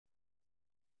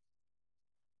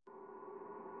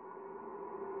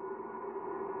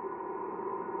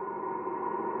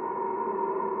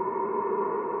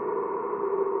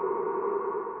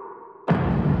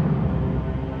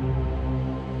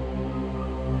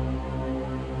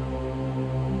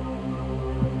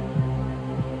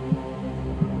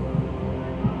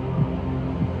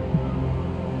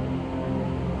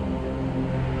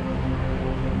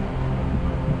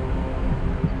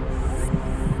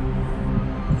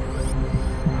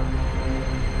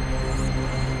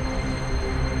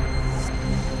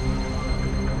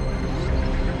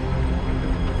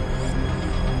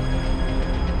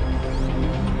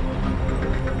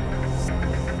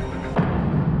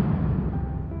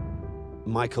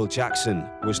Michael Jackson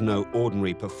was no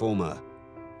ordinary performer.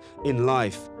 In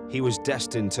life, he was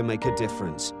destined to make a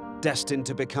difference, destined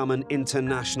to become an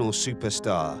international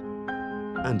superstar.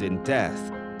 And in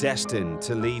death, destined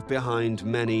to leave behind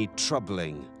many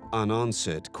troubling,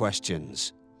 unanswered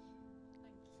questions.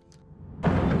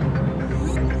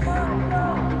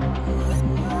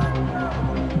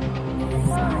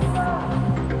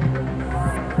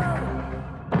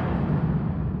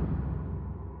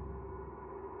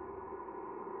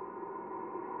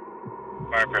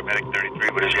 Fire paramedic 33,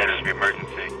 what is your emergency?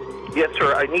 Yes,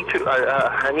 sir. I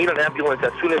need an ambulance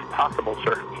as soon as possible,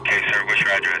 sir. Okay, sir. What's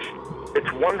your address?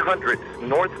 It's 100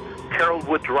 North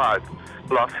Carrollwood Drive,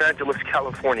 Los Angeles,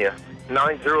 California,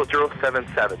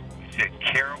 90077. You said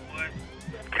Carrollwood?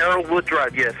 Carrollwood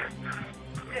Drive, yes.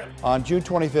 On June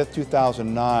 25th,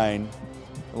 2009,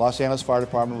 the Los Angeles Fire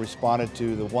Department responded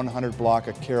to the 100 block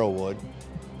of Carrollwood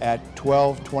at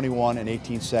 12:21 and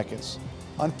 18 seconds.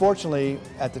 Unfortunately,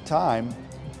 at the time,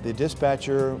 the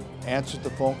dispatcher answered the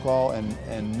phone call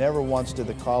and never once did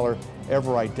the caller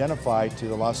ever identify to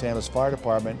the Los Angeles Fire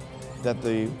Department that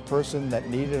the person that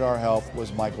needed our help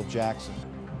was Michael Jackson.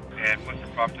 And what's the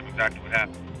problem? Exactly what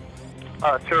happened?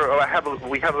 Sir,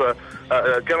 we have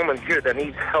a gentleman here that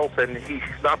needs help, and he's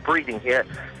not breathing yet.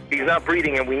 He's not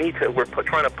breathing, and we're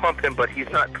trying to pump him, but he's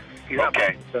not.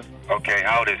 Okay. Okay.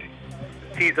 How old is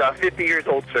he? He's 50 years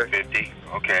old, sir. 50.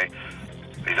 Okay.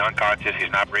 He's unconscious.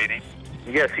 He's not breathing.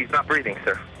 Yes, he's not breathing,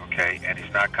 sir. Okay, and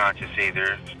he's not conscious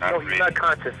either. He's not breathing. He's not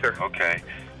conscious, sir. Okay.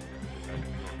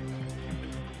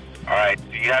 All right.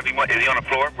 Do you have him? Is he on the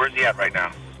floor? Where's he at right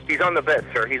now? He's on the bed,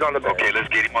 sir. He's on the bed. Okay, let's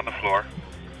get him on the floor.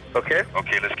 Okay.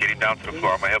 Okay, let's get him down to the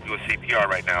floor. I'm gonna help you with CPR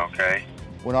right now. Okay.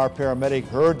 When our paramedic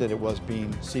heard that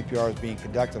CPR was being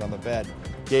conducted on the bed,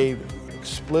 gave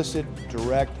explicit,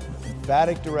 direct,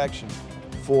 emphatic direction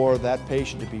for that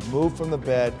patient to be moved from the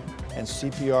bed and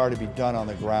CPR to be done on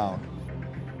the ground.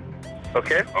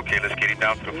 Okay. Okay, let's get him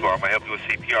down to the floor. I'm gonna help you with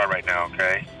CPR right now.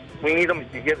 Okay. We need him.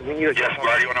 Yes, we're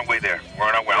already on our way there. We're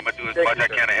on our way. I'm gonna do as much as I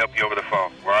can to help you over the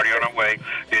phone. We're already on our way.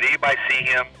 Did anybody see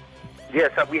him?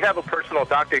 Yes, we have a personal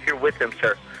doctor here with him,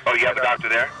 sir. Oh, you have a doctor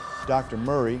there? Dr.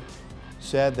 Murray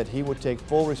said that he would take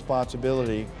full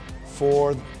responsibility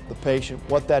for the patient.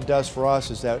 What that does for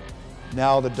us is that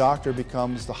now the doctor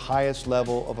becomes the highest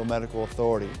level of a medical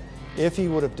authority. If he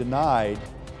would have denied,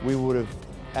 we would have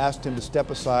asked him to step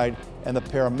aside, and the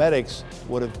paramedics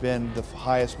would have been the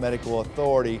highest medical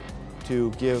authority to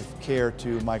give care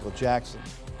to Michael Jackson.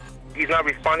 He's not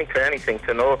responding to anything,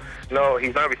 so no,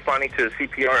 he's not responding to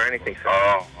CPR or anything, sir.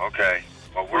 Oh, okay.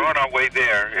 Well, we're on our way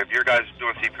there. If your guy's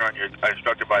doing CPR and you're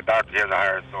instructed by a doctor, he has a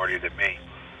higher authority than me,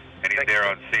 and he's there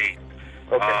on scene.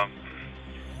 Okay.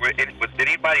 Did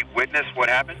anybody witness what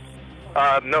happened?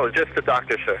 No, just the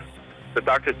doctor, sir. The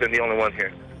doctor's been the only one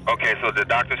here. Okay, so the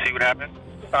doctor see what happened?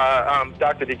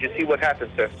 Doctor, did you see what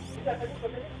happened, sir?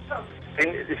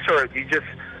 Sir, you just,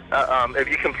 if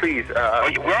you can please.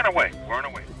 We're on our way. We're on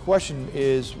our way. The question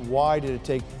is, why did it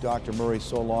take Dr. Murray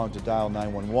so long to dial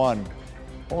 911?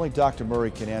 Only Dr.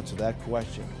 Murray can answer that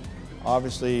question.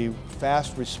 Obviously,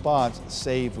 fast response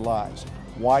saved lives.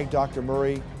 Why Dr.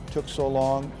 Murray took so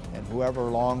long, and however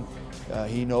long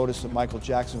he noticed that Michael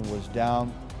Jackson was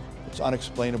down, it's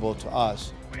unexplainable to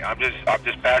us. I'm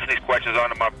just passing these questions on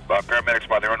to my paramedics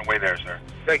while they're on the way there, sir.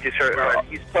 Thank you, sir.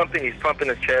 He's pumping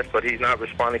his chest, but he's not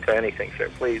responding to anything, sir.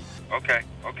 Please. Okay.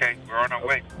 We're on our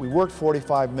way. We worked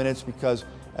 45 minutes because,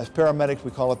 as paramedics,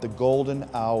 we call it the golden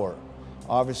hour.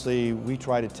 Obviously, we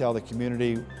try to tell the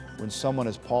community when someone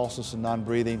is pulseless and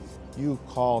non-breathing, you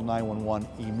call 911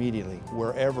 immediately,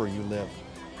 wherever you live.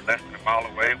 We're less than a mile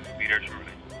away. We'll be there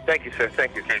shortly. Thank you, sir.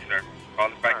 Thank you. Okay, sir.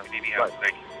 Call us back if you need any help.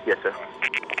 Thank you. Yes, sir.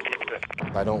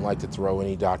 I don't like to throw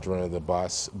any doctor under the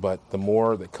bus, but the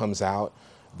more that comes out,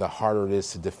 the harder it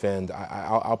is to defend.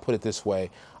 I'll put it this way.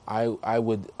 I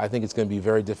think it's going to be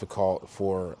very difficult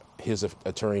for his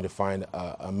attorney to find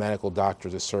a medical doctor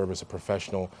to serve as a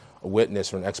professional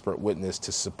witness or an expert witness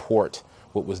to support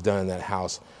what was done in that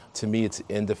house. To me, it's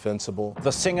indefensible.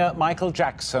 The singer Michael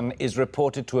Jackson is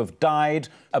reported to have died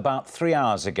about 3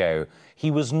 hours ago. He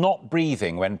was not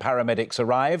breathing when paramedics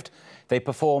arrived. They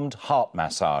performed heart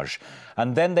massage,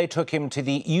 and then they took him to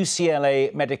the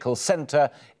UCLA Medical Center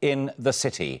in the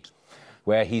city,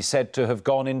 where he's said to have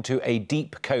gone into a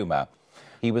deep coma.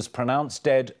 He was pronounced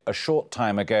dead a short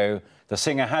time ago. The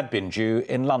singer had been due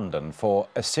in London for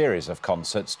a series of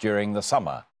concerts during the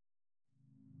summer.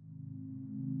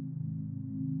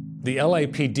 The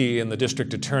LAPD and the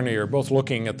district attorney are both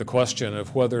looking at the question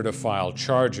of whether to file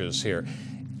charges here.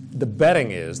 The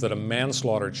betting is that a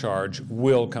manslaughter charge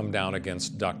will come down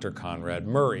against Dr. Conrad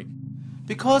Murray.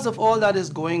 Because of all that is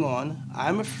going on,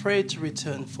 I'm afraid to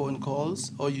return phone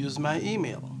calls or use my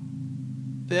email.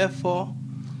 Therefore,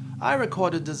 I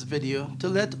recorded this video to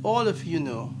let all of you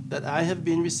know that I have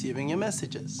been receiving your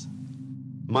messages.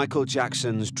 Michael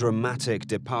Jackson's dramatic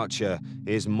departure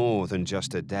is more than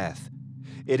just a death.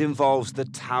 It involves the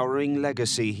towering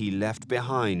legacy he left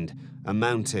behind,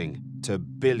 amounting to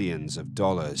billions of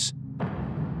dollars.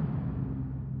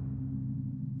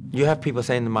 You have people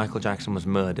saying that Michael Jackson was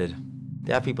murdered.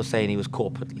 You have people saying he was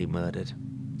corporately murdered.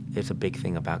 It's a big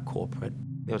thing about corporate.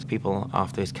 There was people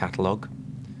after his catalogue.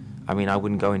 I mean, I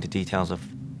wouldn't go into details of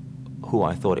who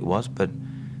I thought it was, but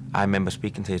I remember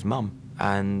speaking to his mum,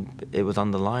 and it was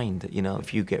underlined that, you know,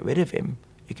 if you get rid of him,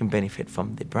 you can benefit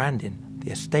from the branding,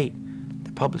 the estate,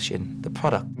 the publishing, the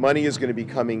product. Money is going to be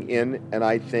coming in, and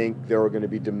I think there are going to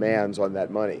be demands on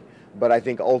that money. But I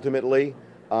think ultimately,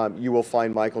 you will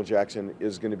find Michael Jackson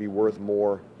is going to be worth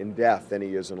more in death than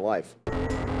he is in life.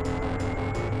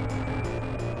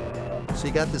 So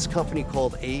you got this company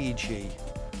called AEG,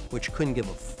 which couldn't give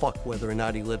a fuck whether or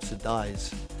not he lives or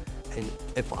dies. And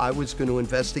if I was going to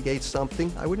investigate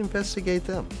something, I would investigate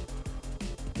them.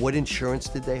 What insurance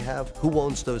did they have? Who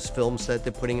owns those films that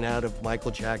they're putting out of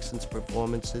Michael Jackson's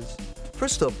performances?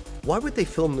 First off, why would they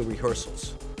film the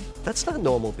rehearsals? That's not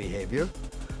normal behavior.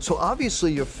 So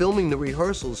obviously you're filming the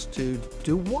rehearsals to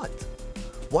do what?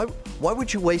 Why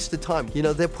would you waste the time? You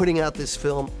know, they're putting out this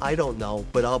film, I don't know,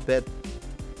 but I'll bet,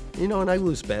 you know, and I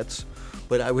lose bets,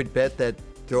 but I would bet that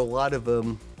there are a lot of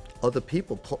other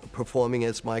people performing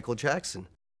as Michael Jackson.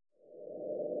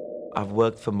 I've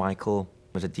worked for Michael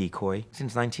as a decoy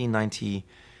since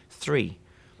 1993,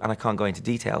 and I can't go into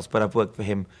details, but I've worked for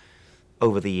him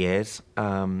over the years,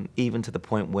 even to the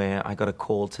point where I got a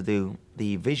call to do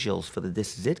the visuals for the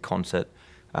This Is It concert.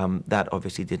 That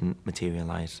obviously didn't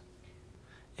materialize.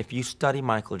 If you study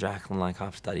Michael Jackson like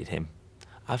I've studied him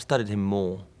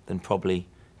more than probably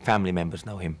family members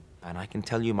know him. And I can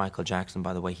tell you Michael Jackson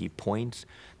by the way he points,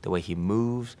 the way he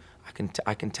moves.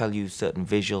 I can tell you certain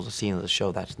visuals or scenes of the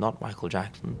show that's not Michael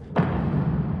Jackson.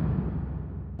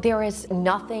 There is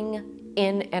nothing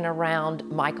in and around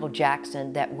Michael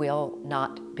Jackson that will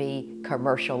not be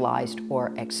commercialized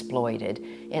or exploited.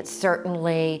 It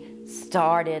certainly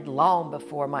started long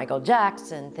before Michael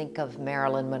Jackson. Think of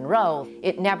Marilyn Monroe.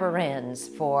 It never ends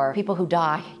for people who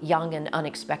die young and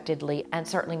unexpectedly, and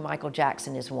certainly Michael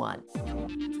Jackson is one.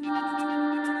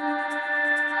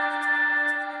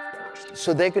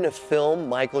 So they're going to film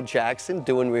Michael Jackson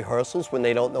doing rehearsals when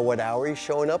they don't know what hour he's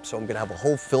showing up, so I'm going to have a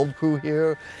whole film crew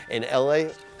here in LA.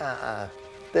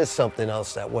 There's something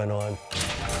else that went on.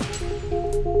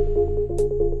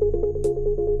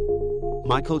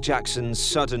 Michael Jackson's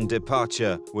sudden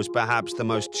departure was perhaps the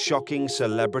most shocking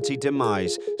celebrity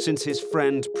demise since his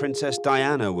friend Princess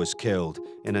Diana was killed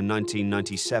in a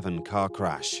 1997 car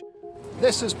crash.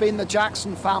 This has been the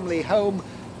Jackson family home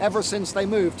ever since they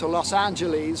moved to Los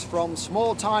Angeles from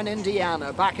small-town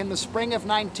Indiana back in the spring of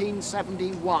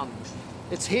 1971.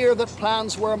 It's here that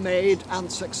plans were made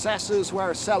and successes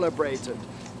were celebrated.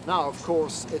 Now, of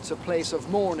course, it's a place of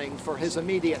mourning for his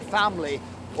immediate family,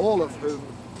 all of whom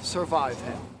survive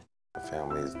him. My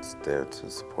family is there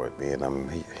to support me, and I'm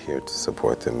here to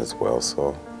support them as well,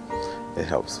 so it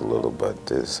helps a little, but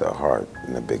it's a hard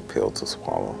and a big pill to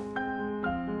swallow.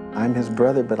 I'm his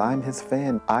brother, but I'm his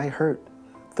fan. I hurt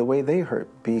the way they hurt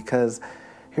because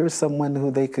here's someone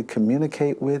who they could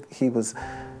communicate with. He was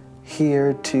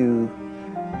here to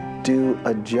do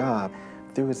a job.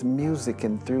 Through his music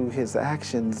and through his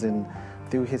actions and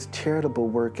through his charitable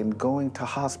work and going to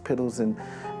hospitals and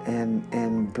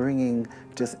bringing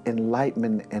just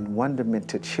enlightenment and wonderment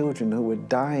to children who were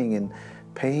dying and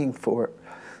paying for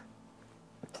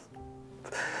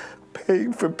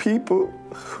people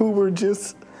who were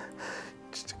just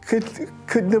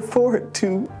couldn't afford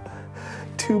to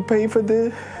pay for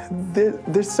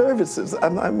their services.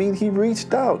 I mean, he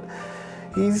reached out.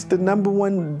 He's the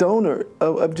 #1 donor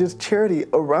of just charity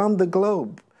around the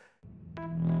globe.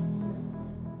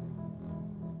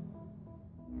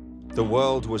 The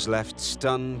world was left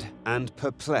stunned and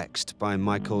perplexed by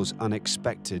Michael's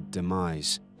unexpected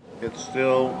demise. It's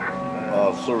still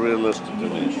surrealistic to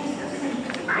me.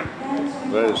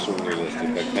 Very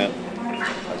surrealistic.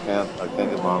 I can't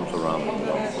get my arms around it.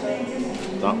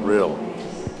 It's not real.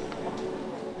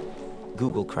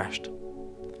 Google crashed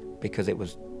because it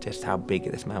was just how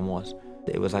big this man was.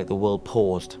 It was like the world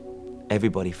paused.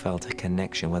 Everybody felt a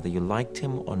connection, whether you liked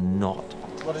him or not.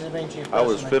 What does it mean to you? I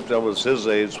was 50, I was his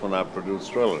age when I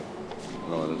produced Thriller.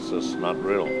 No, it's just not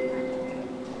real.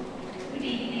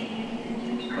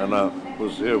 And I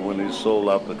was here when he sold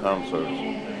out the concerts,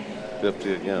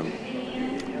 50 again.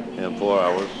 in 4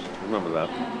 hours. Remember that?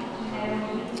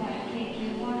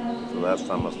 The last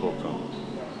time I spoke to him.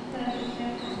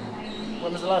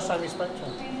 When was the last time you spoke to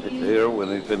him? Here, when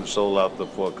he finished sold out the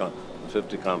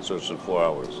 50 concerts in 4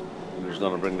 hours. He was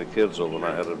going to bring the kids over, and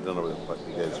I had a dinner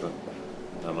engagement.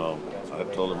 And I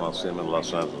told him I'll see him in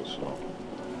Los Angeles. So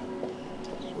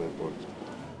that's the way it works.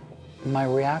 My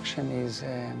reaction is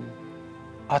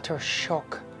utter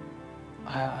shock.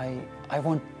 I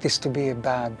want this to be a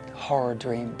bad horror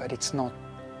dream, but it's not.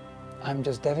 I'm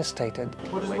just devastated.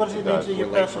 What does it mean to you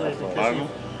personally?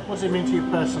 What does it mean to you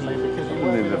personally? Because you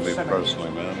What does it mean to me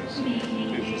personally, man?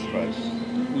 Jesus Christ.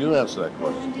 You answer that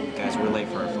question. Guys, we're late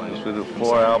for our flight. We do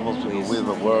 4 albums, we do We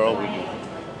the World, we do,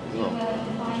 you know.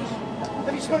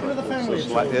 Have you spoken to the family?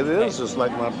 It is. It's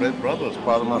like my big brother. It's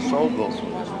part of my soul goes through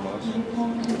this.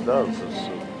 It does.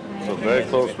 It's a very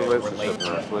close relationship.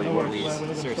 That's what it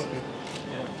works. Seriously.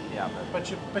 Yeah. But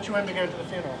you won't be going to the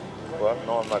funeral. Well,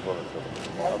 no, I'm not going to the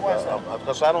funeral. Why is that?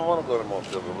 Because I don't want to go to most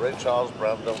funerals. Ray Charles,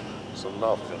 Brandon, it's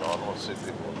enough, you know. I don't want to see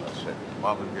people in that shit.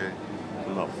 Marvin Gaye,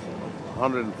 enough.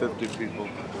 150 people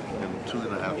in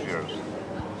 2.5 years.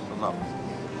 It's enough.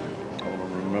 I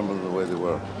want to remember the way they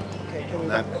were.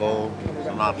 Nat Cole,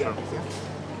 Sinatra.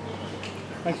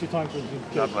 Thanks for your time.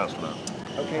 God bless, man.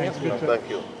 Okay, Thank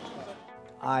you.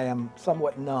 I am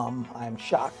somewhat numb. I am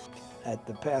shocked at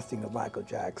the passing of Michael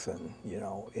Jackson. You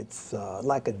know, it's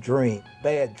like a dream,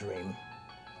 bad dream.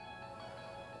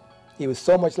 He was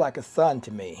so much like a son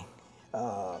to me.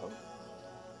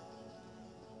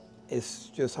 It's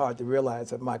just hard to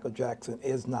realize that Michael Jackson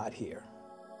is not here.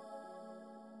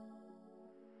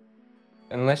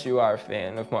 Unless you are a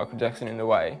fan of Michael Jackson in the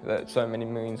way that so many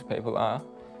millions of people are,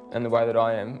 and the way that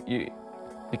I am, you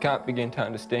can't begin to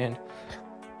understand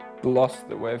the loss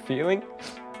that we're feeling.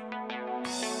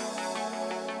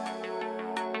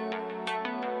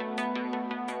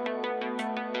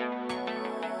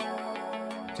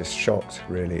 Just shocked,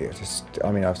 really.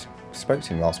 I mean, I spoke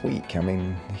to him last week. I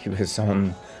mean, he was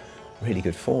on really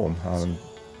good form.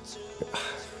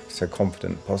 So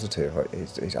confident, positive.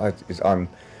 I'm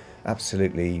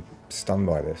absolutely stunned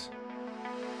by this.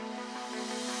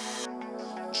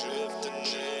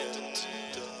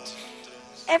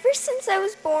 Ever since I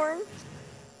was born,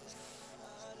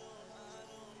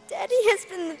 Daddy has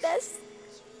been the best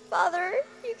father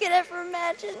you could ever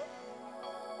imagine.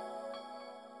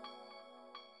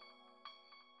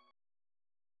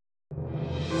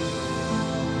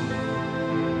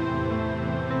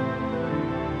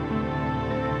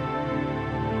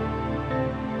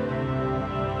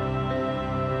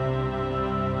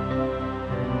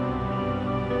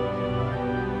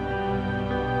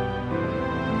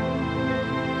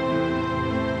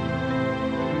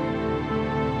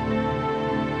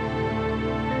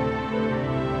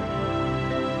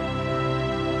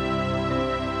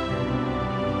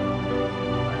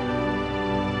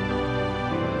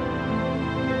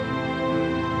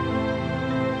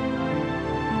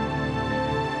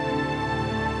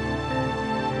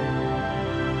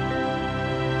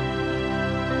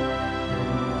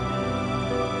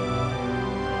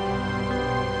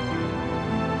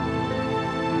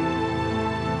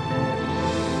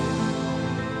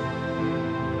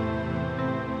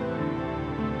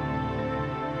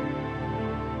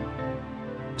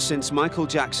 Since Michael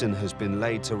Jackson has been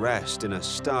laid to rest in a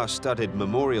star-studded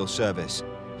memorial service,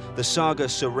 the saga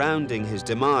surrounding his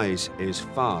demise is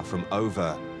far from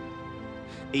over.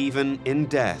 Even in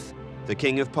death, the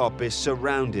King of Pop is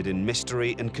surrounded in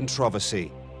mystery and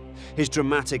controversy. His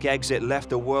dramatic exit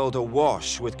left the world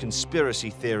awash with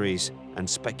conspiracy theories and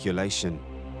speculation.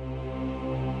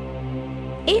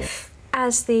 If,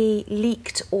 as the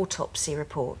leaked autopsy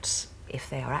reports, if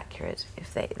they are accurate,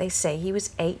 if they say he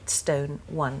was 8 stone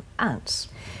 1 ounce.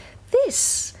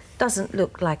 This doesn't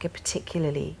look like a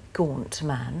particularly gaunt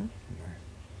man.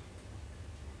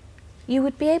 You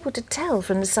would be able to tell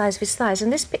from the size of his thighs.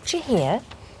 And this picture here,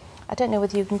 I don't know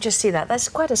whether you can just see that, that's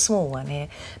quite a small one here,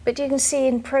 but you can see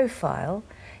in profile,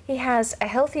 he has a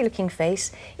healthy looking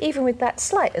face, even with that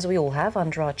slight, as we all have,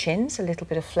 under our chins, a little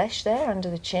bit of flesh there under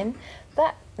the chin.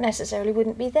 That necessarily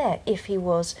wouldn't be there if he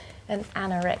was an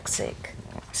anorexic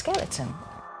skeleton.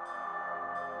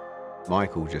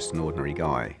 Michael, just an ordinary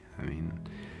guy. I mean,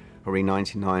 probably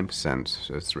 99%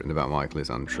 that's written about Michael is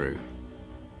untrue,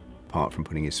 apart from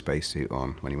putting his spacesuit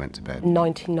on when he went to bed.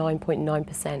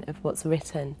 99.9% of what's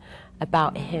written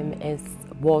about him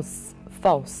was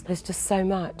false. There's just so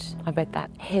much. I read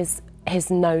that his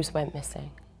nose went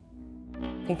missing.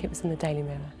 I think it was in the Daily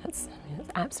Mirror. That's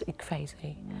absolutely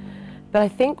crazy. But I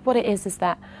think what it is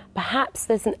that perhaps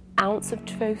there's an ounce of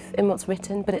truth in what's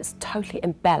written, but it's totally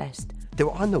embellished. There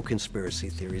are no conspiracy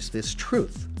theories, there's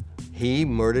truth. He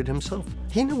murdered himself.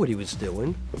 He knew what he was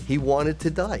doing. He wanted to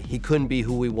die. He couldn't be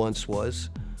who he once was.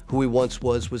 Who he once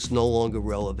was no longer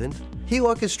relevant. He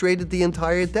orchestrated the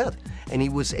entire death, and he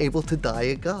was able to die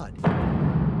a god.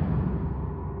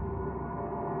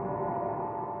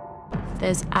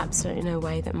 There's absolutely no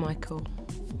way that Michael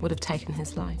would have taken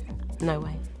his life. No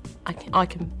way. I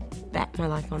can bet my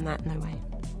life on that, no way.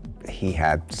 He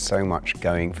had so much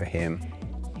going for him.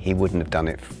 He wouldn't have done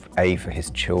it, A, for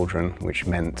his children, which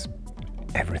meant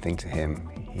everything to him.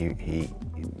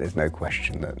 There's no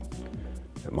question that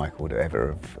Michael would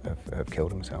ever have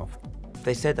killed himself.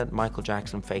 They said that Michael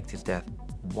Jackson faked his death.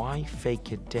 Why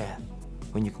fake your death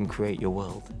when you can create your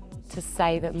world? To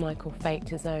say that Michael faked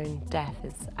his own death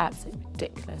is absolutely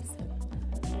ridiculous.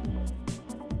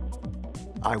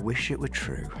 I wish it were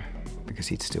true, because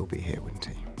he'd still be here, wouldn't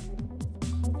he?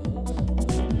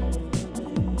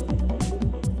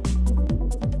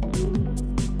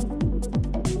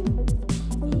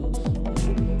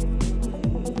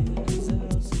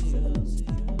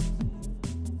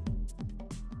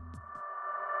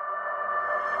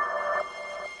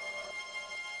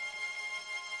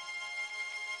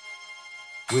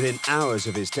 Within hours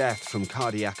of his death from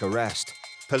cardiac arrest,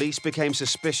 police became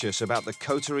suspicious about the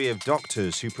coterie of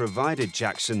doctors who provided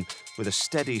Jackson with a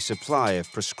steady supply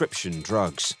of prescription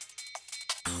drugs.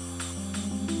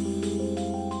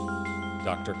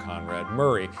 Dr. Conrad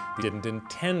Murray didn't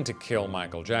intend to kill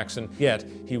Michael Jackson, yet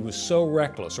he was so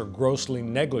reckless or grossly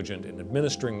negligent in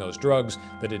administering those drugs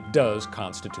that it does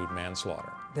constitute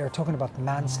manslaughter. They're talking about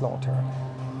manslaughter.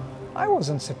 I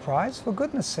wasn't surprised, for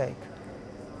goodness sake.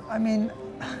 I mean,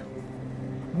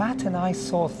 Matt and I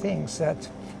saw things that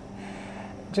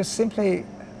just simply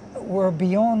were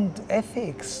beyond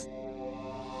ethics.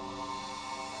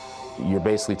 You're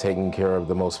basically taking care of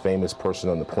the most famous person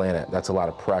on the planet. That's a lot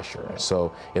of pressure.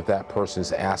 So if that person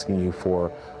is asking you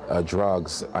for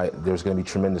drugs, there's going to be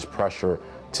tremendous pressure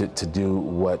to do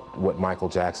what Michael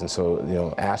Jackson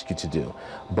asked you to do.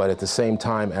 But at the same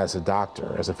time, as a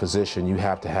doctor, as a physician, you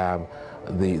have to have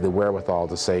the wherewithal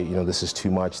to say, this is too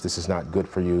much, this is not good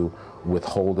for you,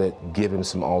 withhold it, give him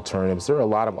some alternatives. There are a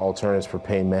lot of alternatives for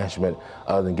pain management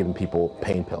other than giving people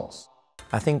pain pills.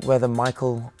 I think whether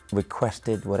Michael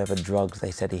requested whatever drugs they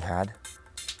said he had,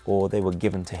 or they were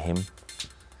given to him,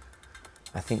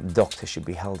 I think doctors should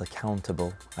be held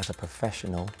accountable as a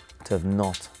professional to have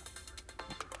not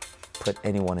put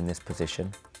anyone in this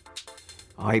position.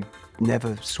 I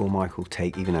never saw Michael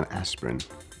take even an aspirin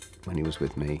when he was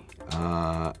with me.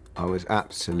 I was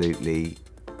absolutely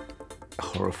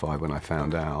horrified when I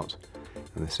found out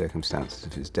the circumstances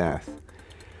of his death,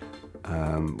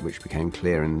 which became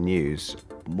clear in the news.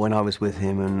 When I was with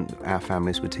him and our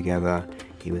families were together,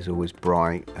 he was always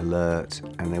bright, alert,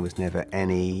 and there was never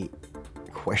any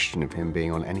question of him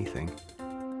being on anything.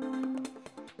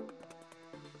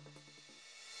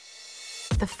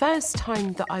 The first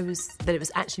time that it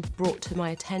was actually brought to my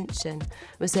attention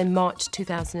was in March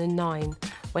 2009,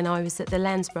 when I was at the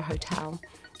Landsborough Hotel,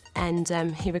 and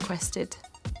he requested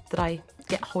that I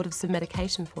get hold of some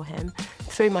medication for him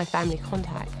through my family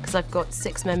contact, because I've got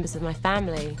 6 members of my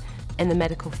family in the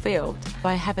medical field.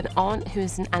 I have an aunt who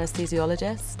is an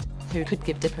anesthesiologist who could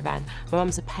give Diprovan. My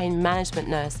mum's a pain management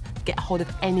nurse, get hold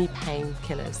of any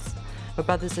painkillers. My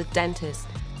brother's a dentist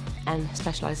and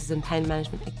specialises in pain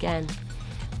management again.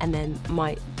 And then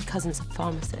my cousin's a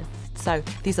pharmacist. So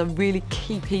these are really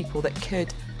key people that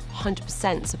could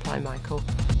 100% supply Michael.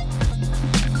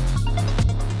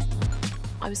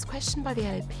 I was questioned by the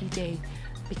LAPD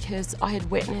because I had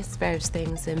witnessed various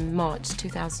things in March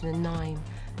 2009,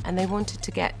 and they wanted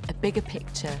to get a bigger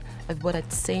picture of what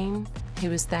I'd seen, who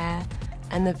was there,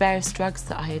 and the various drugs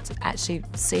that I had actually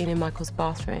seen in Michael's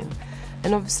bathroom.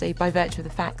 And obviously, by virtue of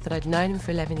the fact that I'd known him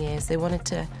for 11 years, they wanted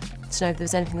to know if there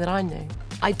was anything that I knew.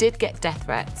 I did get death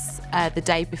threats the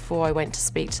day before I went to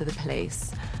speak to the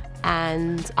police,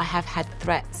 and I have had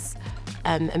threats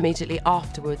immediately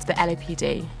afterwards. The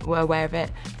LAPD were aware of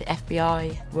it, the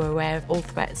FBI were aware of all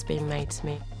threats being made to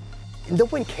me. No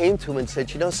one came to him and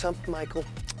said, you know something, Michael?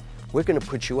 We're going to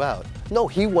put you out. No,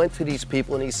 he went to these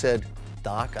people and he said,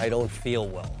 Doc, I don't feel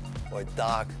well. Or,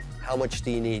 Doc, how much do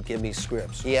you need? Give me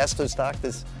scripts. He asked those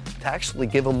doctors to actually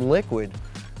give him liquid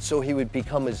so he would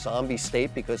become a zombie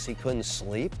state because he couldn't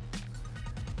sleep.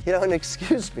 You know, and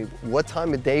excuse me, what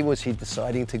time of day was he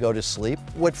deciding to go to sleep?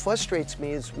 What frustrates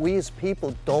me is we as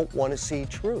people don't want to see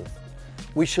truth.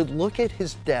 We should look at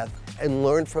his death and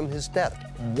learn from his death.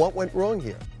 What went wrong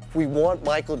here? If we want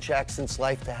Michael Jackson's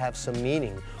life to have some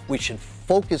meaning, we should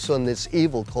focus on this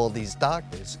evil called these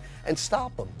doctors and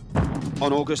stop them.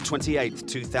 On August 28,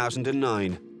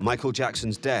 2009, Michael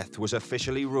Jackson's death was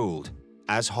officially ruled,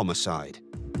 as homicide.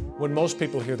 When most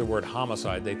people hear the word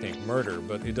homicide, they think murder,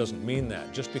 but it doesn't mean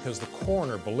that. Just because the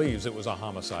coroner believes it was a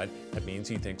homicide, that means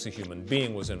he thinks a human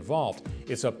being was involved.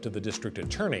 It's up to the district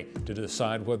attorney to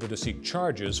decide whether to seek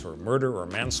charges for murder or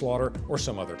manslaughter or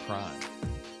some other crime.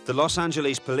 The Los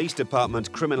Angeles Police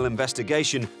Department criminal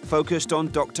investigation focused on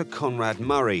Dr. Conrad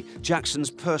Murray,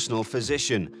 Jackson's personal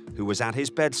physician, who was at his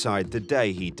bedside the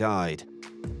day he died.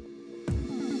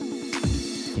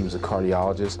 He was a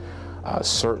cardiologist,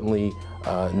 certainly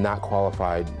not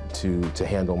qualified to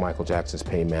handle Michael Jackson's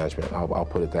pain management. I'll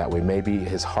put it that way. Maybe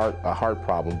his a heart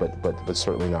problem, but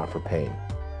certainly not for pain.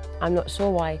 I'm not sure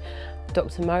why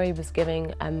Dr. Murray was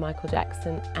giving Michael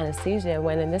Jackson anesthesia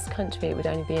when in this country it would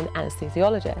only be an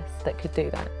anesthesiologist that could do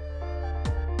that.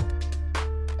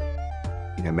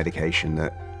 You know, medication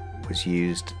that was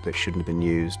used that shouldn't have been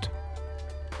used,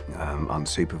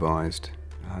 unsupervised.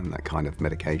 That kind of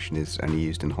medication is only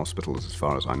used in hospitals as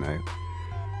far as I know.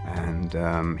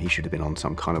 And he should have been on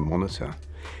some kind of monitor,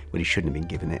 but he shouldn't have been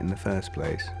given it in the first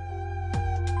place.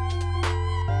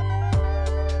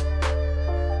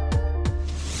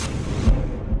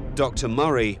 Dr.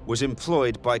 Murray was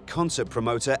employed by concert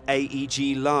promoter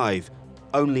AEG Live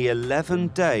only 11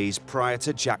 days prior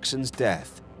to Jackson's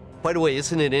death. By the way,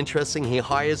 isn't it interesting? He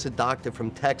hires a doctor from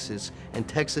Texas, and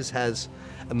Texas has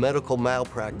a medical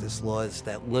malpractice laws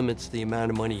that limits the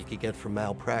amount of money you could get for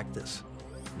malpractice.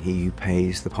 He who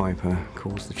pays the piper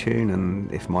calls the tune,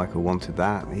 and if Michael wanted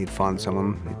that, he'd find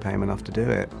someone who'd pay him enough to do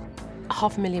it.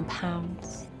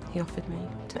 £500,000 he offered me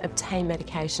to obtain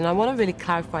medication. I want to really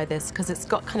clarify this because it's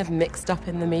got kind of mixed up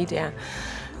in the media.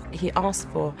 He asked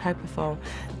for propofol,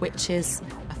 which is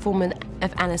a form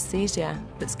of anesthesia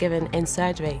that's given in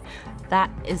surgery. That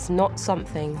is not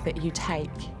something that you take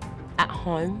at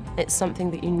home. It's something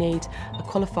that you need a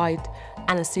qualified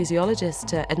anesthesiologist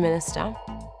to administer.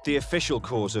 The official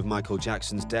cause of Michael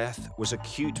Jackson's death was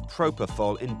acute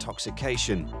propofol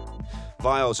intoxication.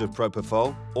 Vials of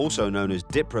propofol, also known as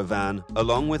Diprovan,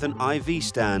 along with an IV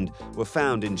stand, were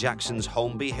found in Jackson's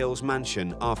Holmby Hills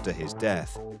mansion after his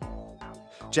death.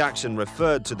 Jackson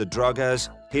referred to the drug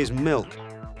as his milk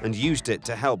and used it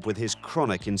to help with his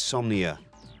chronic insomnia.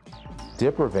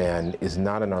 Diprovan is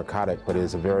not a narcotic, but it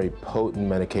is a very potent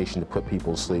medication to put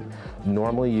people to sleep.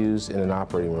 Normally used in an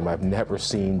operating room. I've never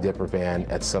seen Diprovan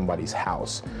at somebody's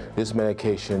house. This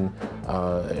medication,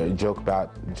 joke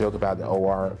about the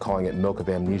OR calling it milk of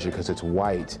amnesia because it's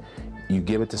white. You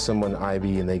give it to someone IV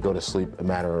and they go to sleep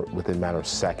within a matter of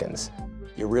seconds.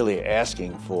 You're really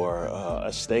asking for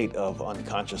a state of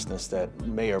unconsciousness that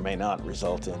may or may not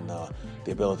result in the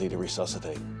ability to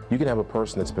resuscitate. You can have a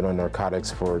person that's been on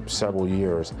narcotics for several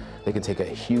years. They can take a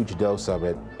huge dose of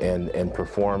it and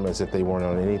perform as if they weren't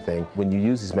on anything. When you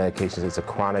use these medications, it's a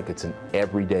chronic, it's an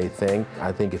everyday thing.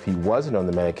 I think if he wasn't on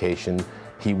the medication,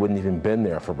 he wouldn't even been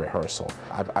there for rehearsal.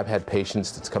 I've had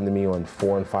patients that's come to me on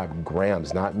 4 and 5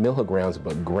 grams, not milligrams,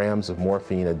 but grams of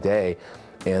morphine a day,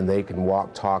 and they can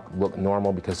walk, talk, look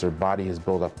normal because their body has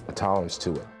built up a tolerance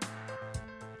to it.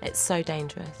 It's so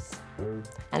dangerous,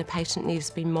 and a patient needs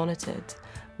to be monitored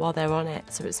while they're on it,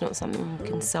 so it's not something you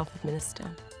can self-administer.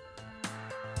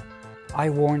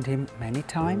 I warned him many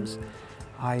times.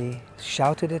 I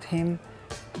shouted at him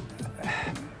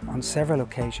on several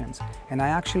occasions, and I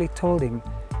actually told him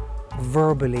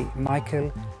verbally,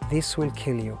 Michael, this will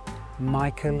kill you.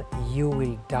 Michael, you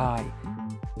will die.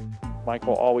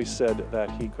 Michael always said that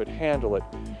he could handle it.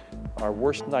 Our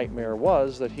worst nightmare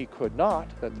was that he could not,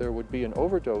 that there would be an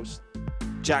overdose.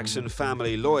 Jackson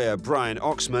family lawyer Brian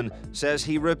Oxman says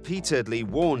he repeatedly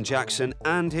warned Jackson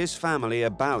and his family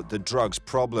about the drugs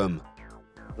problem.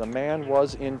 The man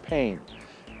was in pain,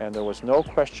 and there was no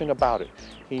question about it.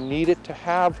 He needed to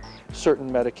have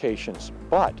certain medications,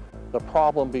 but the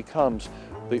problem becomes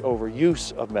the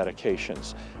overuse of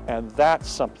medications, and that's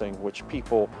something which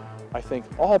people, I think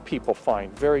all people,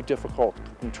 find very difficult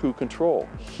to control.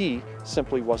 He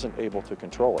simply wasn't able to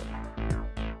control it.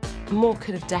 More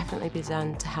could have definitely been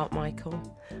done to help Michael.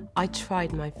 I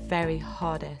tried my very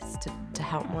hardest to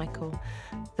help Michael.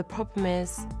 The problem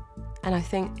is, and I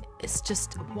think it's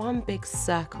just one big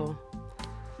circle.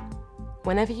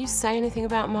 Whenever you say anything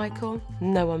about Michael,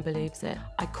 no one believes it.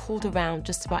 I called around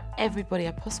just about everybody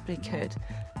I possibly could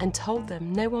and told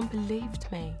them no one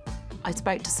believed me. I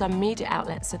spoke to some media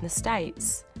outlets in the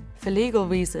States. For legal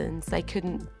reasons, they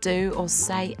couldn't do or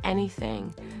say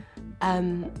anything.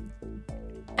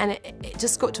 And it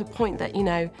just got to a point that, you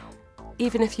know,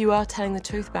 even if you are telling the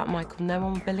truth about Michael, no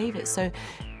one would believe it. So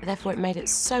therefore it made it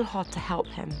so hard to help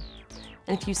him.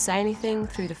 And if you say anything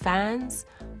through the fans,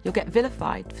 you'll get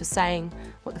vilified for saying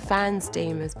what the fans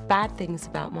deem as bad things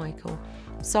about Michael.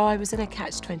 So I was in a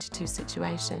catch-22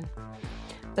 situation.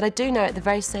 But I do know at the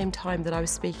very same time that I was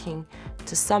speaking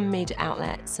to some media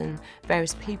outlets and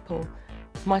various people,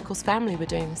 Michael's family were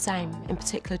doing the same, in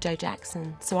particular Joe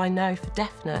Jackson. So I know for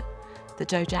definite that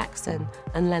Joe Jackson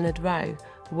and Leonard Rowe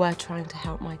were trying to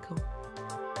help Michael.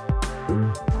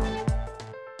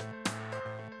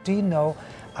 Do you know,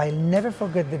 I'll never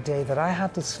forget the day that I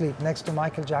had to sleep next to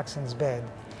Michael Jackson's bed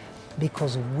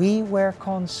because we were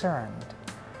concerned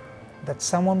that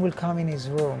someone will come in his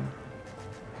room,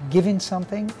 give him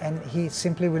something, and he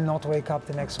simply will not wake up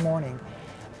the next morning.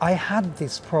 I had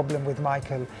this problem with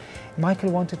Michael.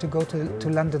 Michael wanted to go to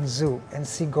London Zoo and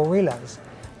see gorillas.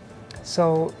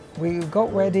 So we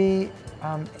got ready.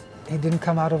 He didn't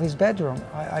come out of his bedroom.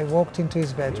 I walked into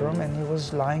his bedroom and he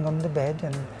was lying on the bed,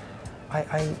 and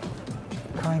I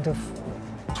kind of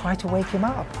tried to wake him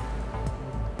up.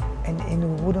 And he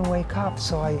wouldn't wake up,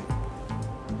 so I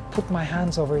put my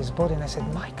hands over his body and I said,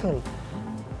 Michael,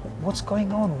 what's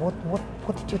going on?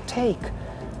 What did you take?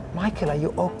 Michael, are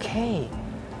you okay?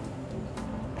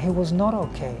 He was not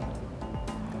okay.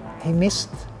 He missed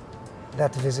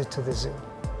that visit to the zoo.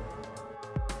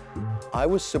 I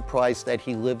was surprised that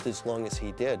he lived as long as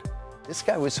he did. This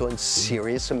guy was on a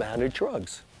serious amount of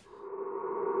drugs.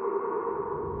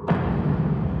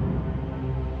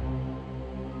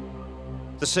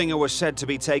 The singer was said to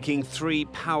be taking 3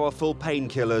 powerful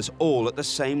painkillers all at the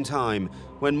same time,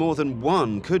 when more than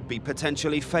one could be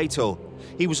potentially fatal.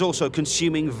 He was also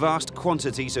consuming vast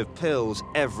quantities of pills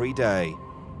every day.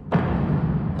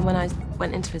 And when I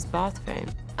went into his bathroom,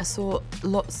 I saw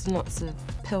lots and lots of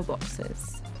pill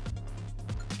boxes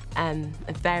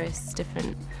of various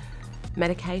different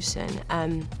medication.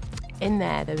 In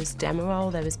there was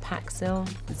Demerol, there was Paxil,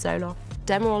 Zoloft.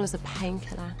 Demerol is a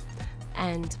painkiller,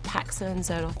 and Paxil and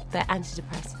Zoloft, they're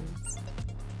antidepressants.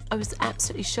 I was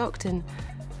absolutely shocked, and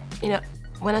you know,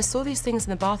 when I saw these things in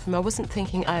the bathroom, I wasn't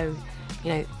thinking, oh,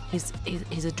 you know,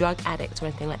 he's a drug addict or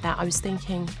anything like that. I was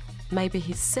thinking maybe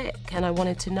he's sick, and I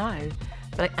wanted to know.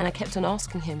 And I kept on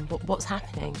asking him, what's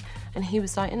happening? And he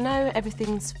was like, no,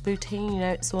 everything's routine, you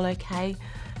know, it's all okay.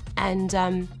 And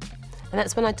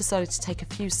that's when I decided to take a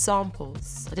few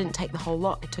samples. I didn't take the whole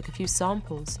lot, I took a few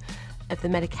samples of the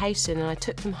medication, and I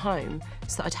took them home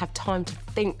so that I'd have time to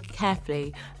think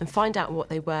carefully and find out what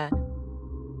they were.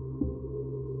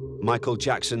 Michael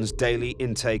Jackson's daily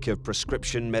intake of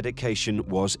prescription medication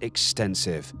was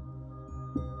extensive.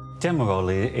 Demerol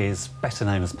is better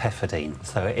known as pethidine,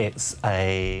 so it's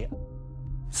a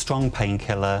strong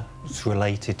painkiller. It's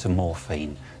related to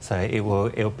morphine, so it will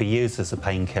be used as a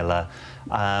painkiller.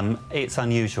 It's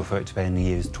unusual for it to be only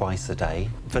used twice a day.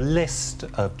 The list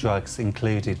of drugs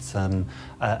included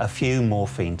a few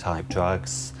morphine-type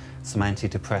drugs, some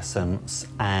antidepressants,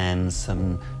 and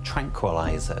some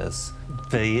tranquilizers.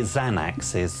 The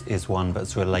Xanax is one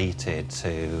that's related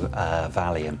to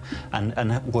Valium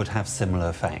and would have similar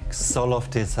effects.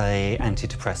 Zoloft is an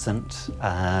antidepressant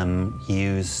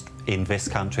used in this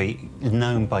country,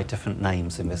 known by different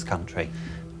names in this country.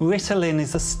 Ritalin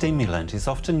is a stimulant. It's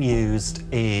often used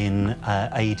in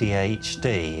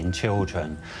ADHD in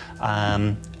children,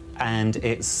 and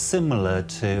it's similar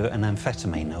to an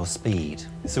amphetamine or speed.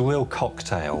 It's a real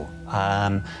cocktail,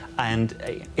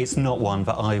 and it's not one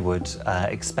that I would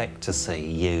expect to see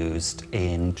used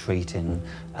in treating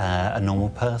a normal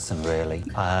person, really.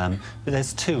 But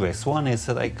there's 2 risks. One is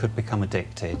that they could become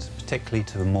addicted, particularly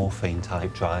to the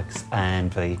morphine-type drugs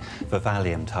and the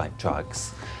Valium-type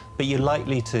drugs. But you're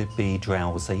likely to be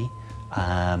drowsy.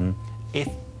 If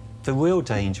the real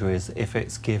danger is if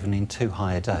it's given in too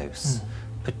high a dose,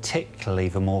 particularly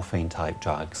the morphine-type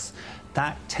drugs.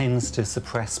 That tends to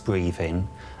suppress breathing,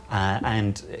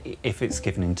 and if it's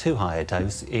given in too high a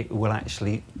dose, it will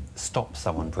actually stop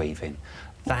someone breathing.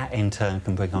 That, in turn,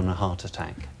 can bring on a heart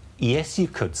attack. Yes, you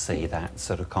could see that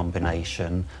sort of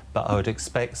combination, but I would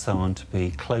expect someone to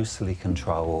be closely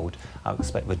controlled. I would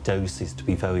expect the doses to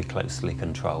be very closely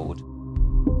controlled.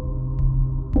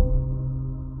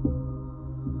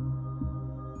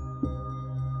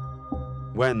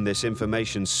 When this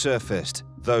information surfaced,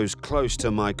 those close to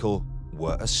Michael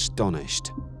were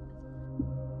astonished.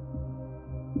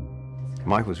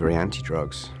 Michael was very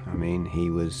anti-drugs. I mean,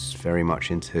 he was very much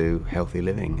into healthy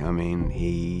living. I mean,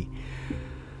 he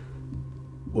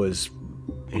was,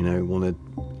 you know,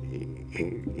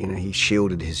 he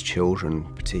shielded his children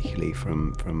particularly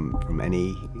from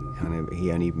any kind of.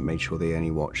 He only made sure they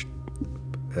only watched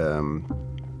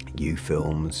U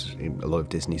films, a lot of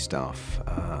Disney stuff,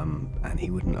 and he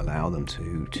wouldn't allow them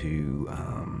to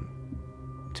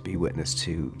be witness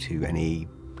to any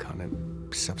kind of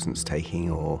substance taking,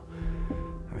 or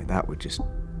I mean that would just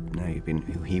No,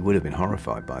 he would have been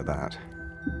horrified by that.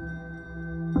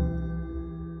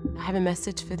 I have a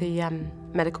message for the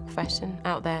medical profession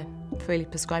out there freely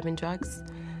prescribing drugs.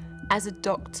 As a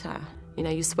doctor, you know,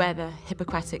 you swear the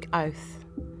Hippocratic oath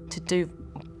to do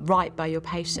right by your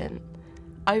patient.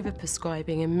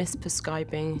 Overprescribing and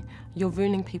misprescribing, you're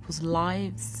ruining people's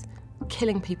lives,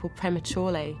 killing people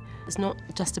prematurely. It's not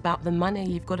just about the money,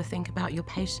 you've got to think about your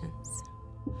patients.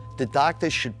 The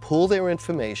doctors should pull their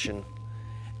information,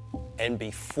 and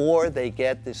before they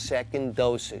get the second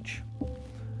dosage,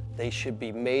 they should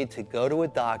be made to go to a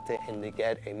doctor and to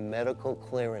get a medical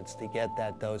clearance to get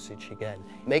that dosage again.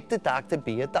 Make the doctor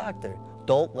be a doctor.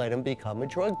 Don't let him become a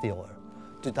drug dealer.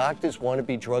 Do doctors want to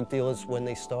be drug dealers when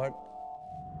they start?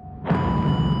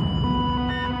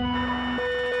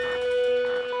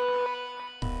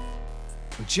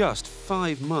 Just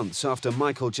 5 months after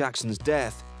Michael Jackson's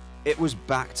death, it was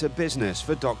back to business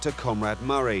for Dr. Conrad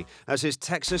Murray as his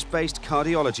Texas-based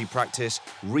cardiology practice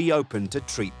reopened to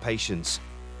treat patients.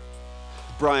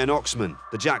 Brian Oxman,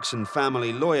 the Jackson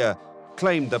family lawyer,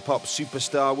 claimed the pop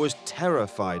superstar was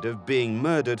terrified of being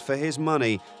murdered for his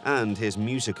money and his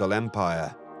musical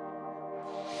empire.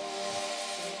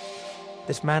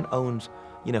 This man owns,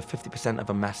 50%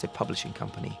 of a massive publishing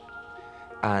company,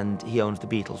 and he owns the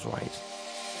Beatles' rights.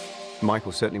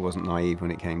 Michael certainly wasn't naive when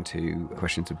it came to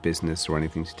questions of business or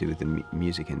anything to do with the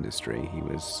music industry. He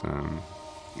was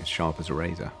as sharp as a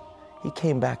razor. He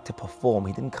came back to perform.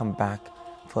 He didn't come back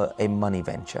for a money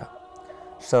venture.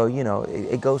 So,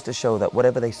 it goes to show that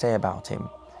whatever they say about him,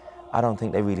 I don't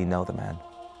think they really know the man.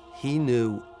 He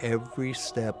knew every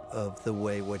step of the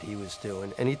way what he was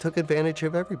doing, and he took advantage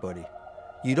of everybody.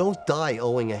 You don't die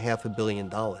owing $500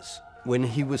 million. When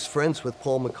he was friends with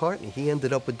Paul McCartney, he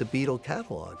ended up with the Beatle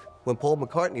catalog when Paul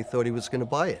McCartney thought he was going to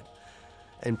buy it.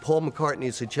 And Paul McCartney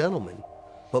is a gentleman,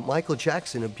 but Michael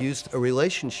Jackson abused a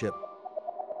relationship.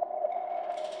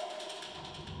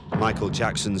 Michael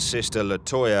Jackson's sister,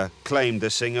 LaToya, claimed the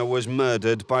singer was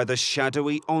murdered by the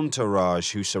shadowy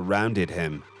entourage who surrounded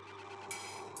him.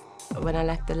 When I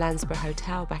left the Landsborough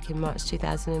Hotel back in March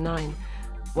 2009,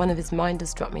 one of his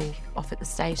minders dropped me off at the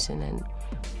station and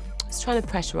was trying to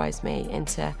pressurise me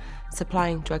into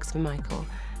supplying drugs for Michael.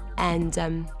 And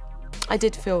I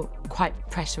did feel quite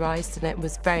pressurised, and it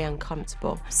was very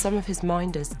uncomfortable. Some of his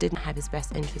minders didn't have his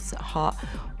best interests at heart,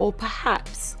 or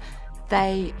perhaps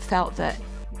they felt that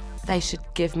they should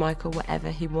give Michael whatever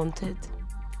he wanted,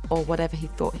 or whatever he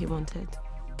thought he wanted.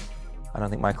 I don't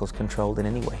think Michael's controlled in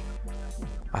any way.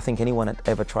 I think anyone that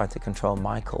ever tried to control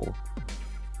Michael,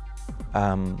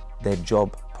 their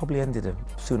job probably ended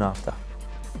soon after.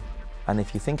 And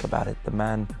if you think about it, the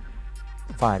man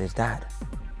fired his dad.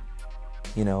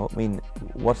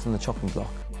 What's on the chopping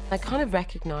block? I kind of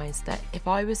recognised that if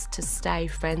I was to stay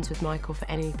friends with Michael for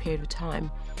any period of time,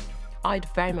 I'd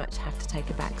very much have to take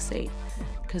a back seat,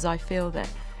 because I feel that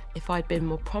if I'd been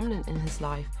more prominent in his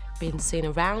life, been seen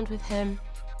around with him,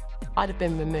 I'd have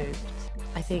been removed.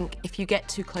 I think if you get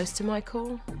too close to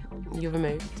Michael, you're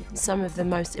removed. Some of the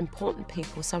most important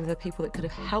people, some of the people that could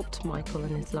have helped Michael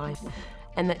in his life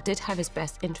and that did have his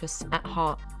best interests at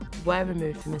heart, were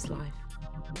removed from his life.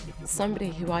 Somebody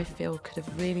who I feel could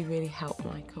have really, really helped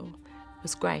Michael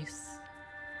was Grace,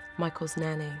 Michael's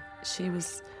nanny. She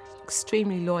was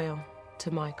extremely loyal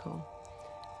to Michael,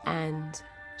 and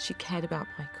she cared about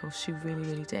Michael. She really,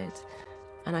 really did.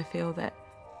 And I feel that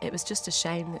it was just a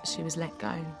shame that she was let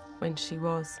go when she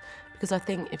was, because I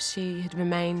think if she had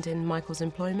remained in Michael's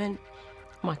employment,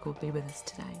 Michael would be with us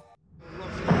today.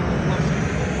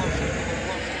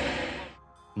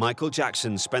 Michael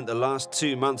Jackson spent the last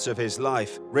 2 months of his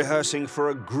life rehearsing for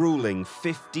a grueling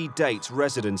 50-date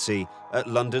residency at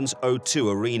London's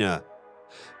O2 Arena.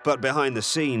 But behind the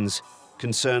scenes,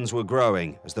 concerns were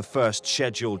growing as the first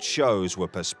scheduled shows were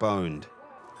postponed.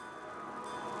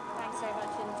 Thanks very much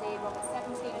indeed, Robert.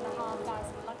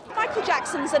 17,500 lucky. Michael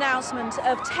Jackson's announcement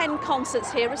of 10 concerts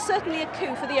here is certainly a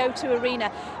coup for the O2 Arena.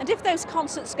 And if those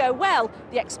concerts go well,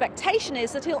 the expectation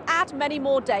is that he'll add many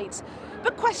more dates.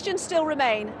 But questions still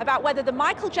remain about whether the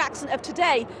Michael Jackson of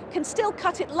today can still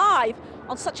cut it live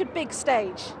on such a big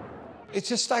stage.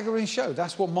 It's a staggering show.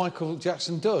 That's what Michael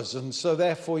Jackson does. And so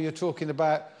therefore you're talking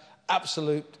about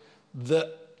absolute,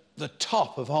 the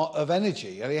top of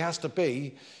energy. And he has to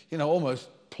be, almost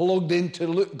plugged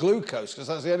into glucose, because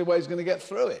that's the only way he's going to get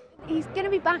through it. He's going to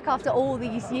be back after all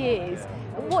these years.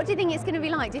 What do you think it's going to be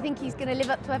like? Do you think he's going to live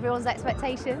up to everyone's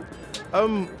expectations?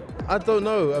 I don't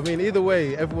know. I mean, either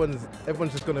way, everyone's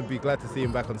just going to be glad to see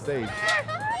him back on stage.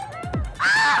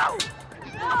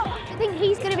 Do you think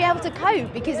he's going to be able to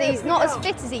cope because he's not as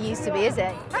fit as he used to be, is he?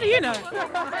 How do you know?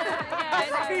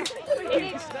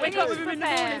 Wake up with him in the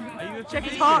morning. Check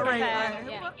his heart rate.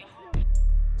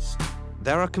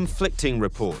 There are conflicting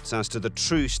reports as to the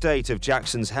true state of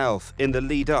Jackson's health in the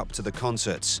lead up to the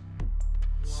concerts.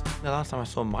 The last time I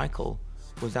saw Michael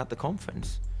was at the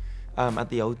conference at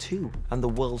the O2, and the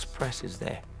world's press is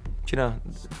there. Do you know,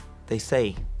 they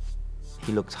say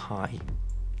he looked high.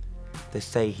 They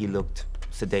say he looked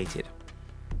sedated.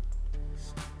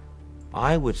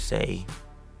 I would say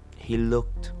he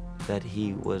looked that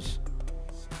he was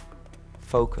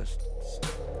focused.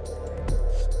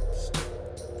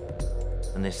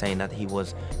 And they're saying that he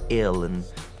was ill, and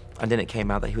then it came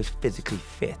out that he was physically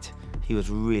fit. He was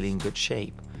really in good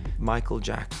shape. Michael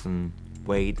Jackson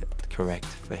weighed correct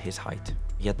for his height.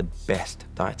 He had the best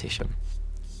dietitian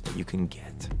that you can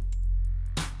get.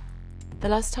 The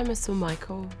last time I saw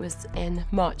Michael was in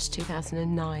March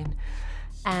 2009,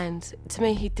 and to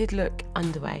me he did look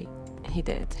underweight. He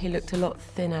did. He looked a lot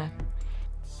thinner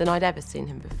than I'd ever seen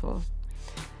him before,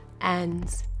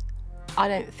 and I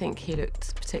don't think he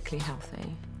looked particularly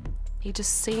healthy. He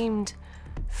just seemed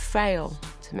frail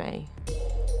to me.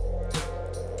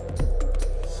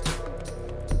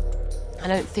 I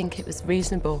don't think it was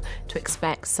reasonable to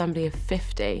expect somebody of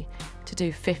 50 to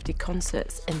do 50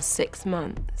 concerts in 6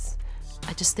 months.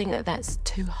 I just think that that's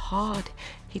too hard.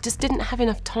 He just didn't have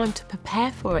enough time to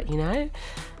prepare for it, you know?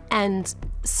 And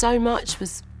so much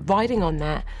was riding on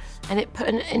that, and it put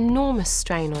an enormous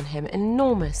strain on him,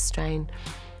 enormous strain.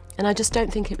 And I just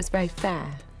don't think it was very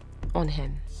fair on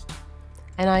him.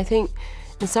 And I think,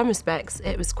 in some respects,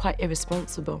 it was quite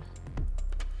irresponsible.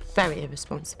 Very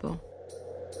irresponsible.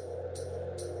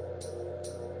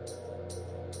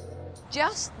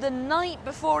 Just the night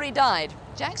before he died,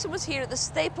 Jackson was here at the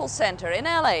Staples Centre in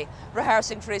LA,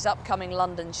 rehearsing for his upcoming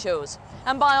London shows.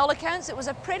 And by all accounts, it was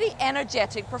a pretty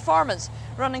energetic performance,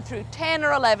 running through 10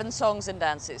 or 11 songs and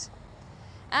dances.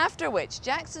 After which,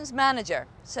 Jackson's manager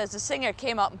says the singer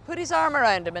came up and put his arm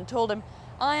around him and told him,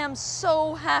 "I am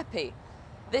so happy.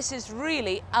 This is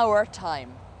really our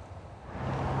time."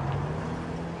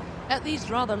 At these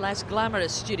rather less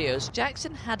glamorous studios,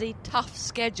 Jackson had a tough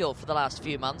schedule for the last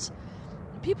few months.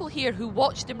 People here who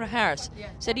watched him rehearse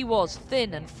said he was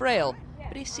thin and frail,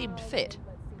 but he seemed fit.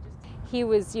 He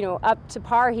was, you know, up to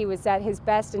par. He was at his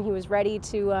best, and he was ready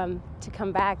to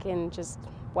come back and just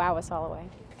wow us all away.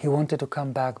 He wanted to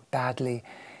come back badly,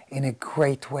 in a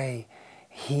great way.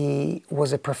 He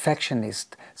was a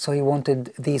perfectionist, so he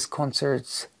wanted these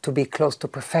concerts to be close to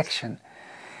perfection.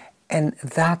 And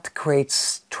that creates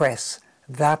stress,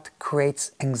 that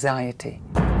creates anxiety.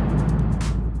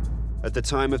 At the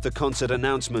time of the concert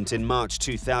announcement in March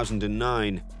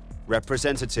 2009,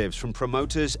 representatives from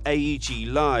promoters AEG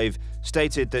Live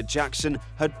stated that Jackson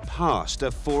had passed a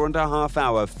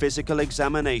 4.5-hour physical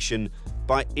examination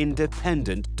by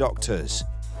independent doctors.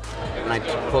 And I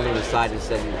pulled him aside and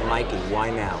said, "Mikey, why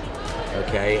now?"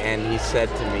 Okay, and he said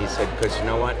to me, he said, "Because you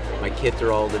know what? My kids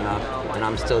are old enough, and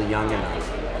I'm still young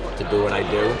enough to do what I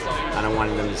do. I don't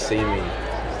want them to see me,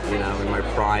 you know, in my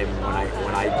prime when I do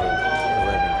for a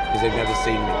living, because they've never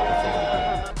seen me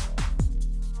before."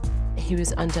 He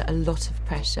was under a lot of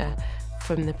pressure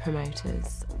from the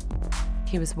promoters.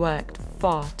 He was worked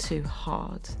far too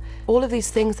hard. All of these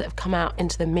things that have come out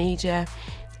into the media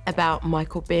about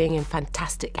Michael being in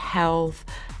fantastic health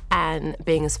and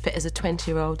being as fit as a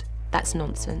 20-year-old, that's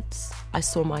nonsense. I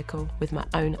saw Michael with my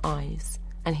own eyes,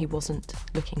 and he wasn't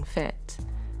looking fit.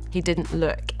 He didn't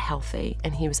look healthy,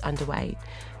 and he was underweight.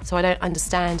 So I don't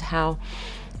understand how,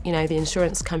 you know, the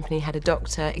insurance company had a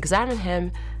doctor examine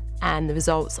him, and the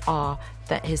results are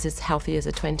that he's as healthy as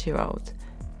a 20-year-old.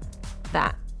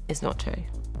 That is not true.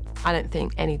 I don't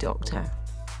think any doctor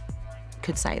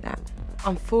could say that.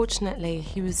 Unfortunately,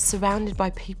 he was surrounded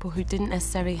by people who didn't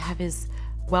necessarily have his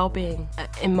well-being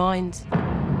in mind.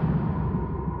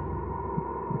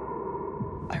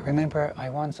 I remember I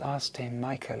once asked him,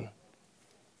 "Michael,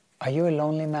 are you a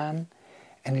lonely man?"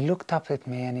 And he looked up at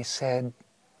me and he said,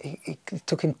 it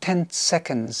took him 10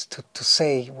 seconds to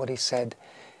say what he said.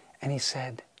 And he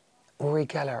said, "Uri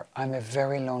Geller, I'm a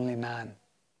very lonely man."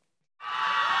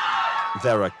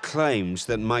 There are claims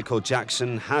that Michael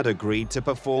Jackson had agreed to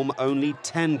perform only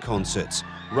 10 concerts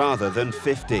rather than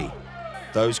 50.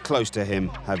 Those close to him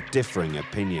have differing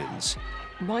opinions.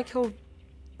 Michael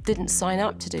didn't sign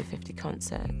up to do 50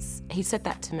 concerts. He said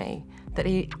that to me, that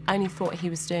he only thought he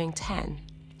was doing 10.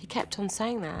 He kept on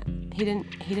saying that. He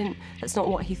didn't, that's not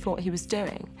what he thought he was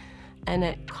doing. And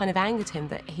it kind of angered him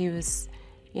that he was,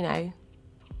 you know,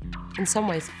 in some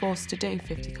ways forced to do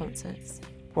 50 concerts.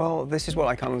 Well, this is what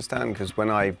I can't understand, because when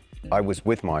I I was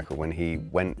with Michael when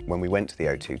we went to the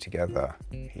O2 together.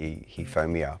 He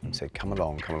phoned me up and said, come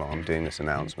along, I'm doing this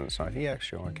announcement. So I said, yeah,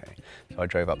 sure, okay. So I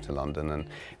drove up to London and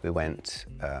we went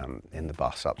in the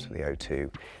bus up to the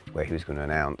O2 where he was going to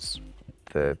announce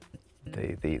the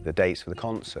dates for the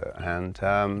concert.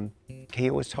 And he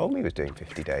always told me he was doing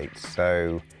 50 dates.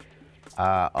 So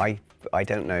I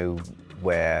don't know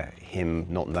where him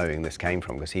not knowing this came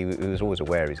from, because he was always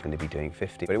aware he was going to be doing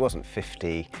 50, but it wasn't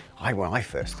 50. When I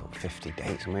first thought 50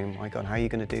 dates, I mean, my God, how are you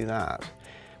going to do that?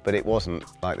 But it wasn't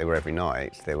like they were every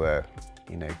night. There were,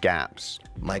 you know, gaps.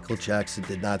 Michael Jackson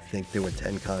did not think there were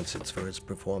 10 concerts for his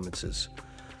performances.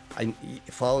 I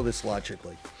follow this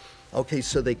logically. Okay,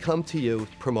 so they come to you,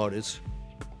 promoters,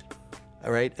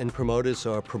 all right, and promoters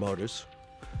are promoters.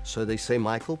 So they say,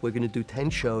 Michael, we're going to do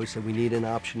 10 shows and we need an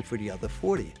option for the other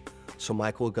 40. So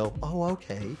Michael will go, oh,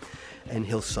 okay. And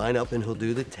he'll sign up and he'll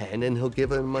do the 10 and he'll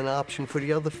give him an option for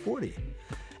the other 40.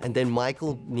 And then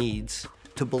Michael needs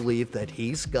to believe that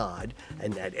he's God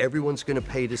and that everyone's going to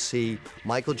pay to see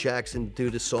Michael Jackson do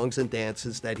the songs and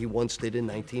dances that he once did in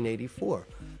 1984.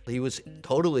 He was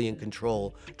totally in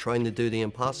control, trying to do the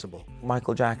impossible.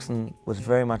 Michael Jackson was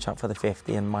very much up for the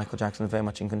 50, and Michael Jackson was very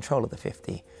much in control of the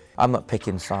 50. I'm not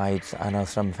picking sides. I know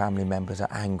some family members are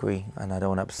angry and I don't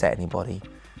want to upset anybody.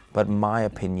 But my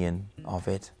opinion of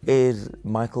it is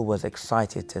Michael was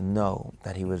excited to know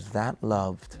that he was that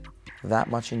loved, that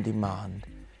much in demand,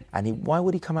 and why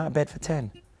would he come out of bed for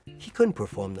 10? He couldn't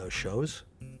perform those shows.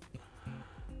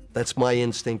 That's my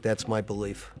instinct, that's my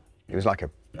belief. It was like a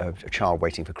child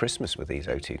waiting for Christmas with these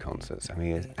O2 concerts. I mean,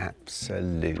 he was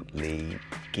absolutely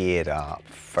geared up,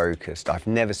 focused. I've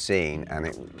never seen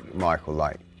Michael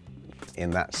like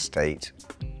in that state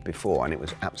before, and it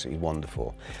was absolutely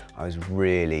wonderful. I was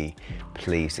really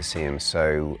pleased to see him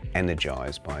so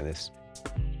energized by this.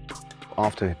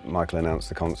 After Michael announced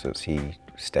the concerts, he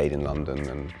stayed in London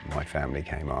and my family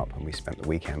came up and we spent the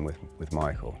weekend with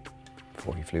Michael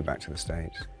before he flew back to the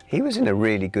States. He was in a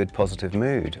really good, positive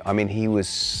mood. I mean, he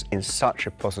was in such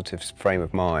a positive frame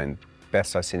of mind.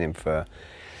 Best I've seen him for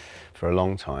a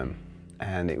long time.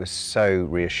 And it was so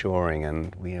reassuring,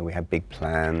 and we had big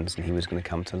plans, and he was going to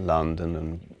come to London,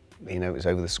 and it was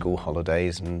over the school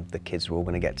holidays, and the kids were all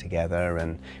going to get together,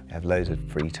 and we have loads of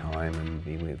free time,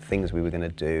 and things we were going to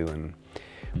do, and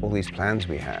all these plans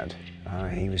we had.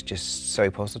 He was just so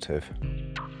positive.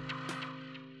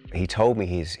 He told me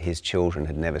his children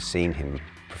had never seen him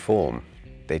perform.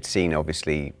 They'd seen,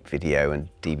 obviously, video and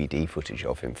DVD footage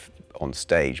of him on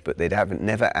stage, but they'd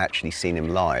never actually seen him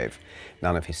live,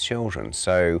 none of his children.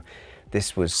 So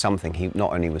this was something he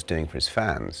not only was doing for his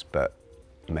fans, but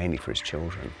mainly for his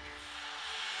children.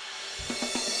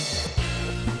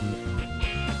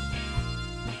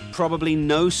 Probably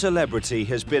no celebrity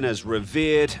has been as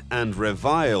revered and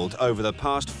reviled over the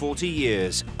past 40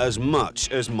 years as much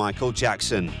as Michael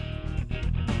Jackson.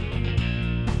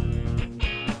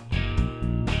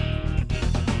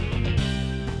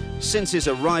 Since his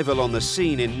arrival on the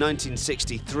scene in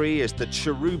 1963 as the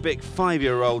cherubic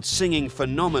 5-year-old singing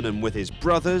phenomenon with his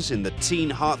brothers in the teen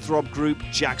heartthrob group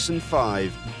Jackson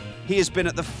 5, he has been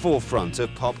at the forefront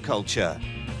of pop culture.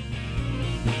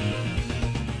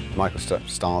 Michael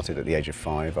started at the age of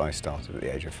 5, I started at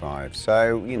the age of 5.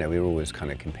 So, we were always kind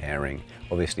of comparing.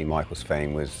 Obviously, Michael's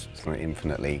fame was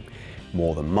infinitely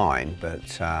more than mine, but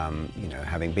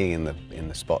having been in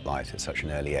the spotlight at such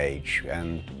an early age,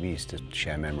 and we used to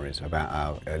share memories about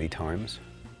our early times.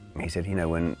 He said,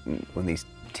 when these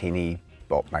teeny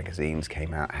bop magazines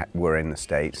came out, were in the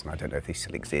States, and I don't know if they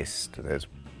still exist. There's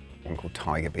one called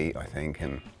Tiger Beat, I think,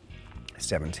 and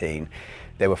 17.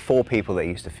 There were 4 people that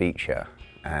used to feature,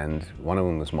 and one of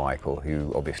them was Michael,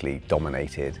 who obviously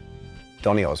dominated.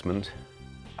 Donny Osmond,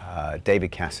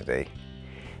 David Cassidy,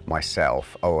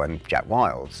 myself, and Jack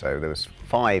Wilde. So there was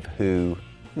 5 who,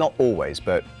 not always,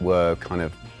 but were kind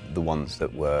of the ones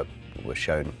that were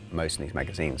shown most in these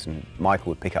magazines. And Michael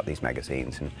would pick up these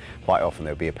magazines, and quite often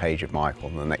there would be a page of Michael,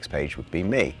 and the next page would be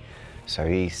me. So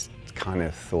he kind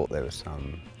of thought there was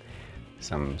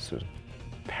some sort of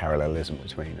parallelism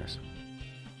between us.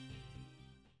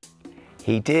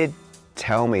 He did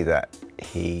tell me that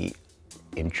he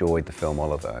enjoyed the film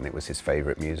Oliver, and it was his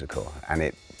favourite musical, and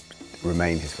it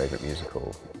remained his favourite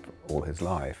musical all his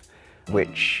life,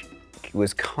 which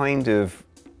was kind of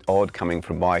odd coming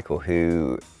from Michael,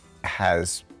 who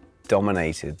has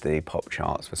dominated the pop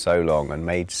charts for so long and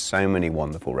made so many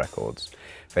wonderful records.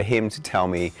 For him to tell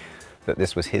me that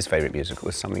this was his favourite musical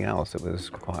was something else. It was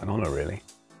quite an honour, really.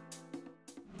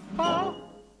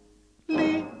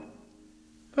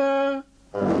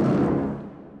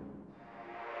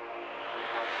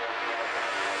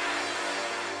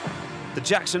 The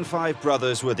Jackson 5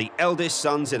 brothers were the eldest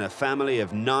sons in a family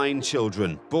of 9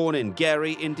 children, born in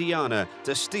Gary, Indiana,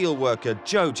 to steelworker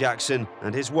Joe Jackson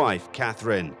and his wife,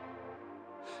 Catherine.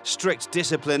 Strict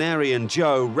disciplinarian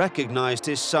Joe recognized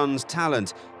his son's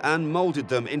talent and molded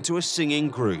them into a singing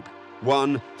group,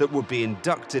 one that would be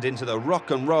inducted into the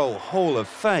Rock and Roll Hall of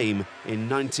Fame in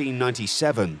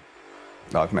 1997.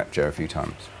 I've met Joe a few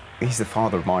times. He's the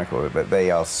father of Michael, but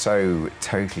they are so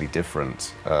totally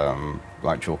different,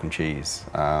 like chalk and cheese.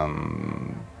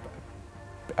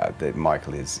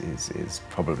 Michael is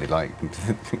probably like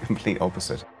the complete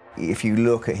opposite. If you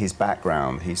look at his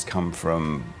background, he's come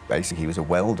from, basically he was a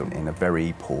welder in a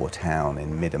very poor town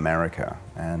in mid-America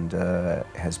and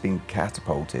has been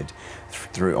catapulted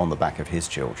through on the back of his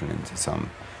children into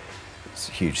some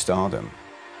huge stardom.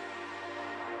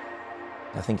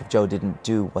 I think if Joe didn't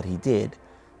do what he did,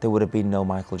 there would have been no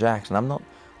Michael Jackson. I'm not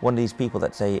one of these people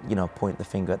that say, you know, point the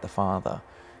finger at the father.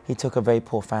 He took a very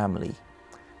poor family,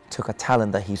 took a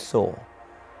talent that he saw,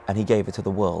 and he gave it to the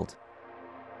world.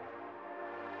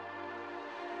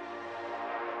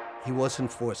 He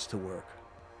wasn't forced to work.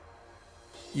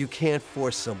 You can't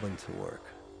force someone to work.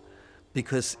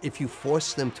 Because if you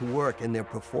force them to work and they're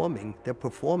performing, their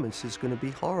performance is going to be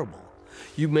horrible.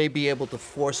 You may be able to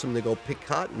force them to go pick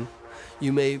cotton.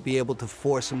 You may be able to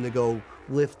force them to go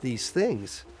lift these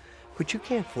things. But you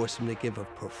can't force him to give a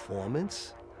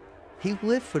performance. He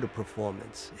lived for the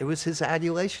performance. It was his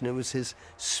adulation. It was his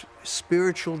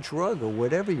spiritual drug, or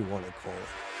whatever you want to call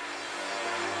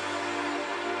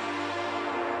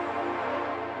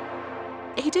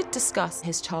it. He did discuss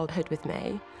his childhood with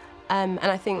me, and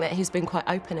I think that he's been quite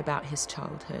open about his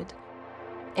childhood.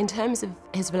 In terms of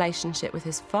his relationship with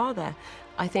his father,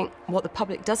 I think what the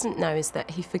public doesn't know is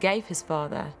that he forgave his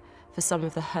father for some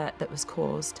of the hurt that was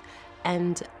caused,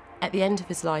 and at the end of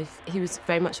his life, he was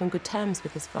very much on good terms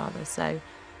with his father. So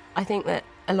I think that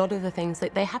a lot of the things,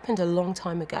 that they happened a long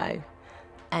time ago,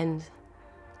 and,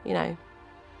 you know,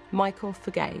 Michael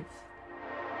forgave.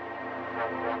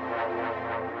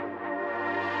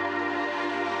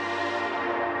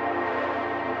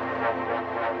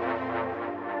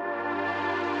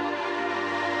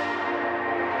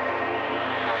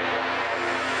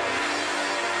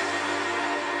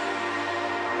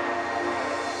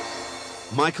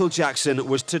 Michael Jackson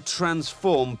was to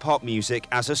transform pop music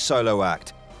as a solo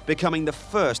act, becoming the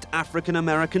first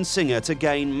African-American singer to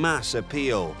gain mass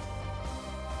appeal.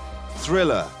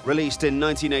 Thriller, released in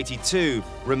 1982,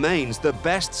 remains the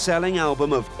best-selling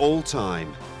album of all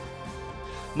time.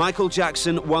 Michael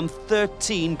Jackson won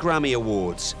 13 Grammy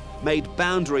Awards, made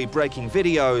boundary-breaking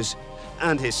videos,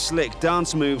 and his slick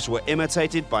dance moves were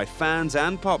imitated by fans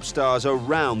and pop stars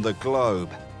around the globe.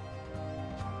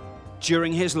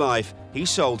 During his life, he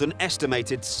sold an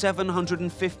estimated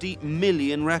 750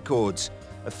 million records,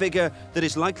 a figure that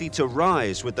is likely to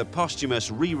rise with the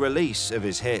posthumous re-release of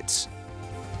his hits.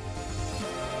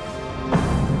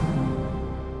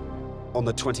 On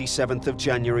the 27th of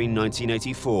January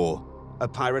 1984, a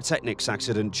pyrotechnics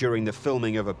accident during the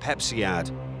filming of a Pepsi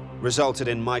ad resulted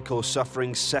in Michael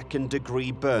suffering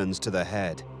second-degree burns to the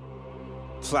head.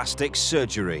 Plastic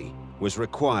surgery was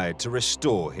required to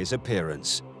restore his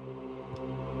appearance.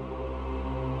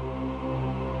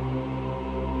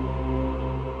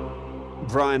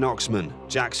 Brian Oxman,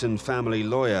 Jackson family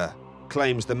lawyer,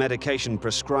 claims the medication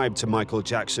prescribed to Michael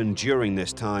Jackson during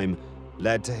this time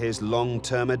led to his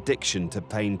long-term addiction to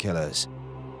painkillers.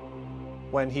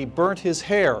 When he burnt his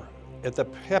hair at the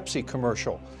Pepsi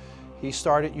commercial, he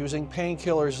started using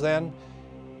painkillers then.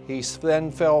 He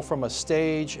then fell from a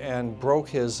stage and broke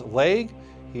his leg.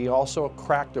 He also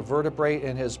cracked a vertebrae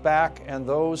in his back, and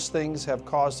those things have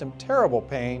caused him terrible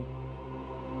pain.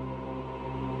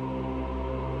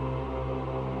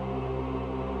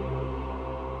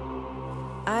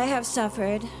 I have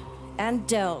suffered and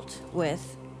dealt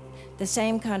with the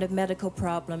same kind of medical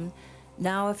problem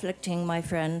now afflicting my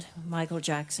friend Michael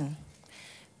Jackson.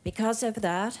 Because of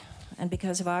that, and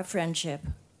because of our friendship,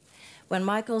 when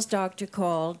Michael's doctor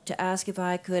called to ask if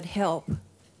I could help,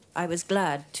 I was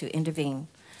glad to intervene.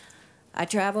 I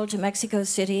traveled to Mexico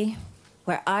City,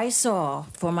 where I saw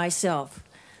for myself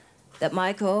that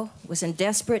Michael was in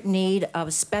desperate need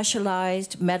of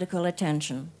specialized medical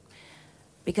attention.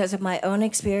 Because of my own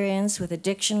experience with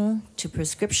addiction to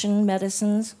prescription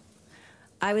medicines,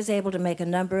 I was able to make a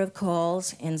number of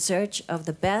calls in search of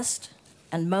the best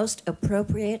and most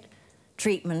appropriate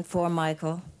treatment for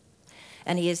Michael,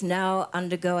 and he is now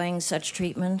undergoing such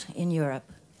treatment in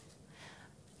Europe.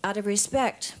 Out of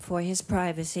respect for his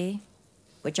privacy,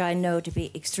 which I know to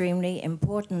be extremely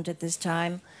important at this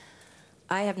time,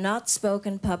 I have not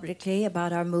spoken publicly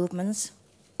about our movements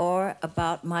or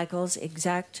about Michael's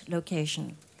exact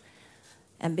location.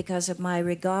 And because of my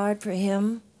regard for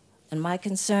him and my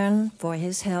concern for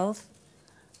his health,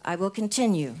 I will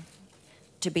continue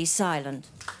to be silent.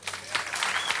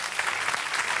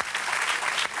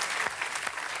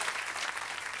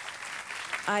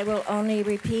 I will only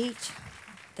repeat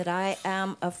that I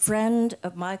am a friend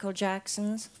of Michael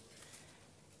Jackson's,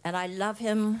 and I love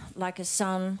him like a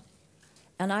son,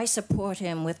 and I support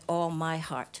him with all my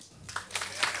heart.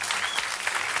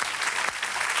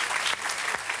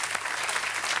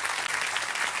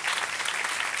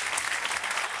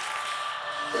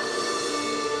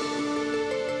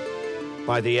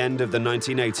 By the end of the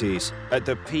 1980s, at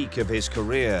the peak of his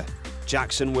career,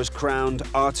 Jackson was crowned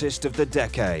Artist of the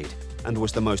Decade and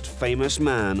was the most famous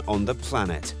man on the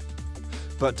planet.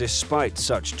 But despite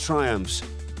such triumphs,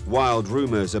 wild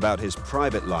rumors about his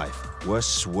private life were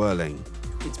swirling.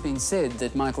 It's been said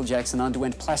that Michael Jackson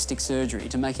underwent plastic surgery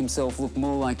to make himself look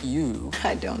more like you.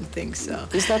 I don't think so.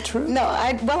 Is that true? No,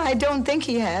 well, I don't think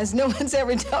he has. No one's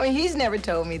ever told me. He's never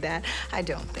told me that. I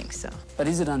don't think so. But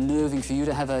is it unnerving for you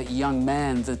to have a young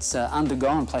man that's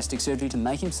undergone plastic surgery to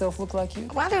make himself look like you?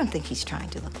 Well, I don't think he's trying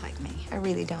to look like me. I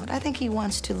really don't. I think he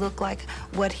wants to look like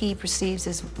what he perceives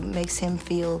as makes him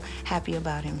feel happy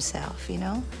about himself, you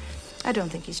know? I don't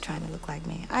think he's trying to look like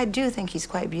me. I do think he's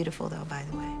quite beautiful, though, by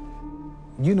the way.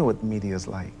 You know what the media is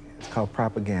like. It's called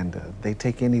propaganda. They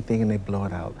take anything and they blow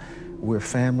it out. We're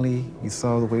family. You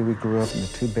saw the way we grew up in a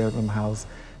two-bedroom house.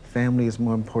 Family is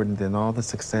more important than all the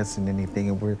success and anything,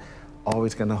 and we're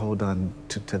always going to hold on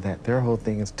to that. Their whole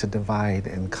thing is to divide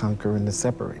and conquer and to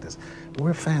separate us.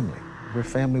 We're family. We're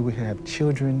family. We have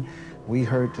children. We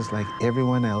hurt just like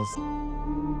everyone else.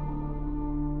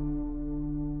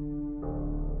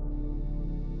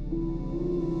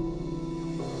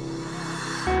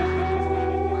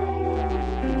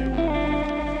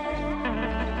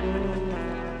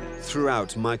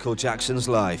 Throughout Michael Jackson's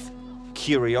life,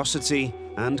 curiosity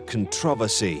and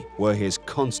controversy were his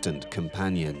constant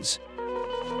companions.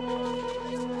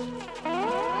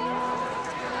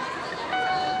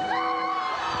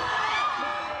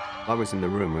 I was in the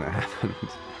room when it happened.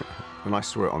 When I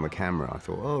saw it on the camera, I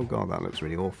thought, oh God, that looks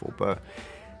really awful. But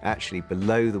actually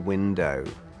below the window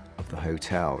of the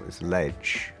hotel is a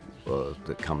ledge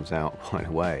that comes out quite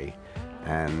a way.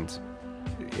 And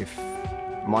if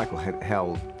Michael had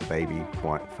held the baby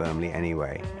quite firmly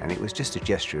anyway, and it was just a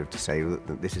gesture to say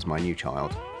that this is my new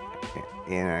child,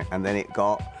 you know. And then he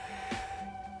got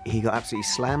absolutely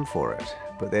slammed for it.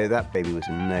 But that baby was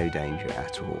in no danger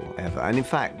at all, ever. And in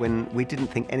fact, when we didn't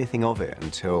think anything of it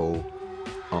until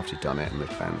after he'd done it, and the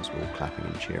fans were all clapping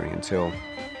and cheering until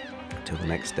the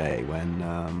next day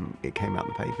when it came out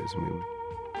in the papers,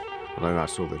 and then I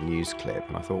saw the news clip,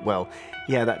 and I thought, well,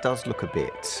 yeah, that does look a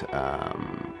bit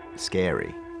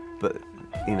scary. But,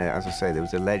 you know, as I say, there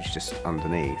was a ledge just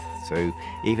underneath, so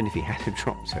even if he had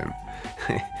dropped him,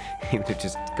 he would have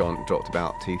just dropped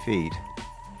about 2 feet.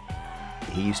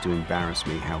 He used to embarrass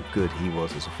me how good he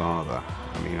was as a father.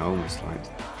 I mean, I almost like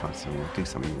tried to say, well, do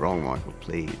something wrong, Michael,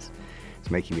 please. It's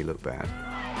making me look bad.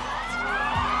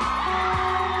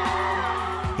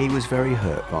 He was very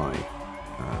hurt by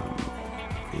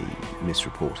the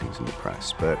misreportings in the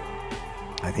press, but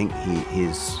I think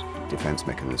his defense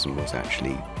mechanism was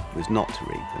not to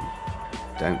read them.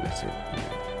 Don't let it, you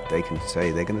know, they're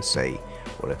going to say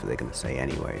whatever they're going to say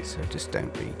anyway, so just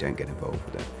don't read, don't get involved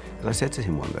with it. And I said to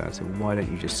him one day, I said, well, why don't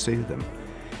you just sue them?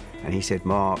 And he said,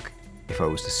 Mark, if I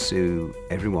was to sue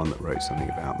everyone that wrote something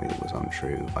about me that was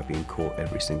untrue, I'd be in court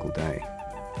every single day.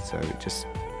 So it just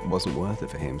wasn't worth it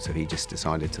for him, so he just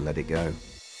decided to let it go.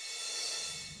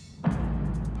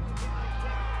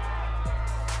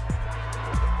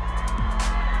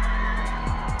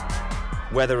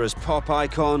 Whether as pop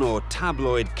icon or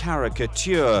tabloid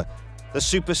caricature, the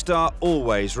superstar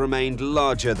always remained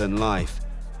larger than life.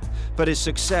 But his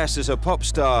success as a pop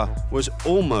star was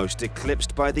almost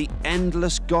eclipsed by the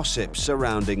endless gossip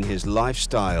surrounding his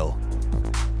lifestyle.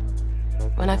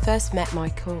 When I first met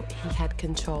Michael, he had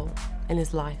control in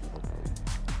his life.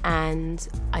 And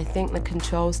I think the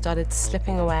control started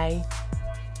slipping away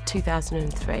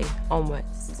 2003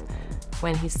 onwards,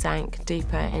 when he sank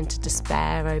deeper into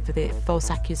despair over the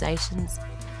false accusations.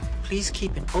 Please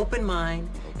keep an open mind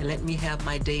and let me have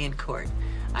my day in court.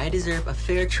 I deserve a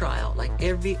fair trial like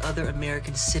every other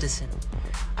American citizen.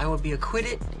 I will be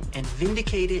acquitted and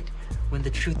vindicated when the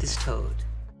truth is told.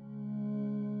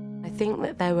 I think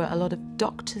that there were a lot of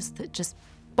doctors that just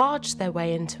barged their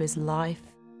way into his life.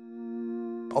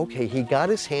 Okay, he got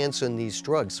his hands on these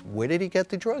drugs. Where did he get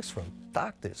the drugs from?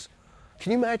 Doctors.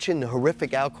 Can you imagine the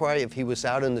horrific outcry if he was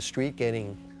out on the street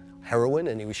getting heroin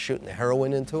and he was shooting the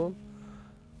heroin into him.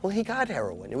 Well, he got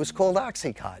heroin. It was called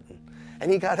Oxycontin.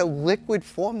 And he got a liquid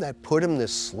form that put him to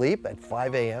sleep at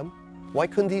 5 a.m. Why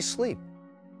couldn't he sleep?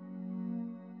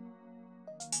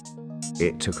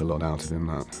 It took a lot out of him,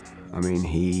 that. I mean,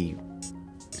 he,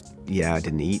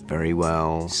 didn't eat very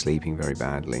well, sleeping very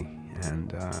badly,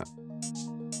 and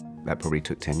that probably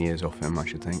took 10 years off him, I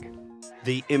should think.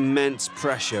 The immense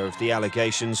pressure of the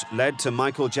allegations led to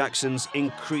Michael Jackson's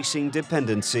increasing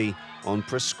dependency on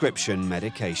prescription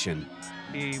medication.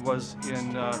 He was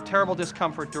in terrible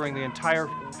discomfort during the entire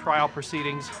trial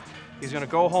proceedings. He's going to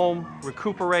go home,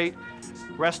 recuperate,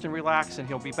 rest and relax, and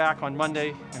he'll be back on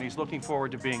Monday, and he's looking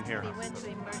forward to being here.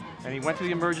 He went to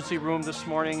the emergency room this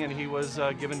morning, and he was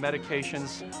given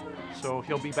medications, so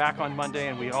he'll be back on Monday,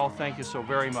 and we all thank you so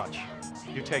very much.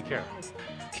 You take care.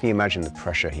 Can you imagine the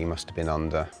pressure he must have been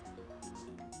under?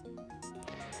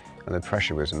 And the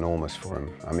pressure was enormous for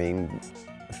him. I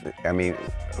mean,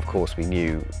 of course, we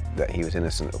knew that he was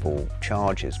innocent of all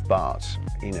charges, but,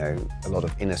 you know, a lot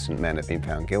of innocent men have been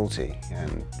found guilty,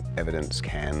 and evidence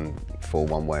can fall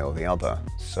one way or the other.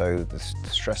 So the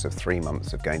stress of 3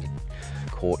 months of going to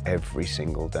court every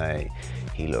single day,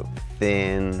 he looked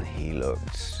thin, he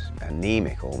looked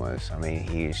anemic almost. I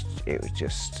mean, it was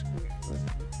just,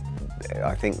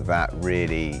 I think that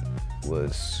really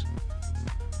was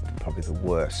probably the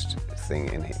worst thing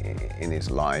in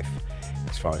his life,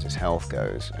 as far as his health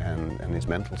goes and his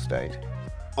mental state.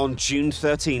 On June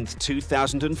 13th,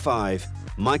 2005,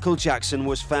 Michael Jackson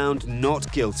was found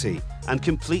not guilty and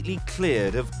completely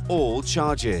cleared of all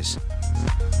charges.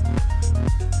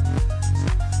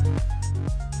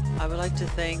 I would like to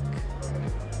thank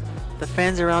the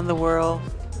fans around the world.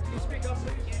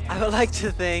 I would like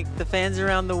to thank the fans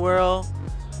around the world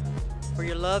for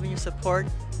your love and your support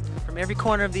from every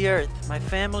corner of the earth. My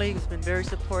family, who's been very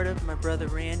supportive, my brother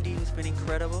Randy, who's been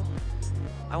incredible.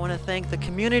 I want to thank the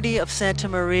community of Santa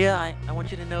Maria. I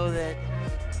want you to know that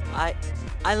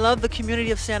I love the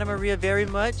community of Santa Maria very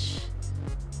much.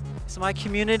 It's my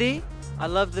community. I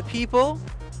love the people.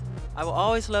 I will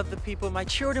always love the people. My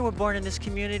children were born in this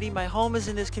community. My home is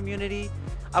in this community.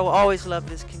 I will always love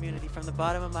this community from the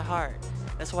bottom of my heart.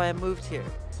 That's why I moved here.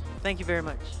 Thank you very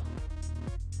much.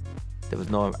 There was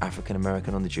no African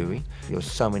American on the jury. There was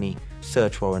so many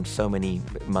search warrants, so many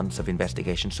months of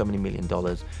investigation, so many $1 million,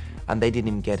 and they didn't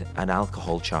even get an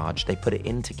alcohol charge. They put it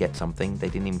in to get something, they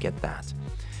didn't even get that.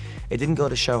 It didn't go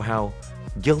to show how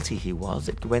guilty he was,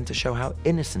 it went to show how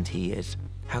innocent he is,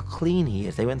 how clean he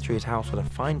is. They went through his house with a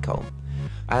fine comb.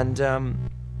 And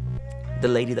the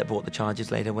lady that brought the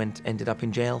charges later ended up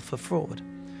in jail for fraud.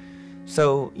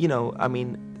 So, you know, I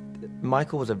mean,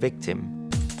 Michael was a victim.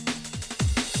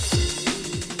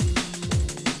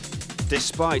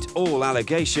 Despite all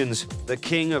allegations, the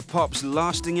King of Pop's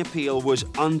lasting appeal was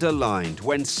underlined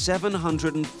when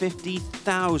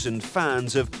 750,000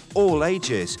 fans of all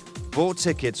ages bought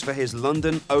tickets for his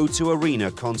London O2 Arena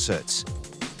concerts.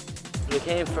 We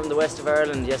came from the west of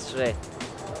Ireland yesterday,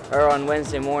 or on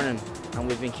Wednesday morning, and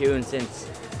we've been queuing since.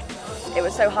 It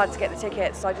was so hard to get the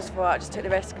tickets, so I just thought I'd just take the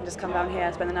risk and just come down here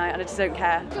and spend the night, and I just don't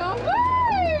care.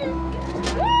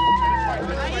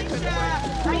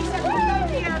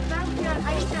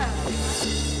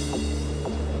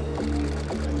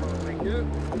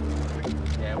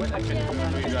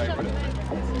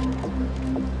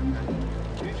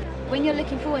 When you're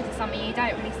looking forward to something, you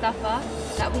don't really suffer.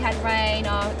 Like we had rain,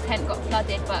 our tent got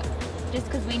flooded, but just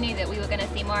because we knew that we were going to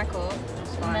see Michael,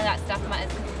 none of that stuff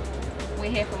matters.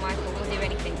 We're here for Michael, we'll do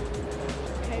anything.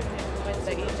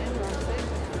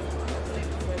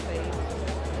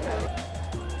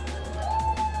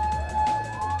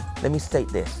 Let me state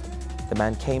this, the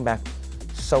man came back,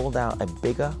 sold out a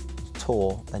bigger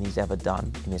tour than he's ever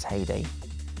done in his heyday.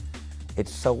 It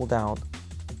sold out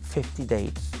 50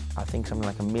 dates, I think something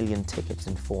like 1 million tickets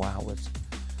in 4 hours.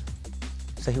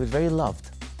 So he was very loved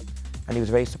and he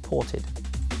was very supported.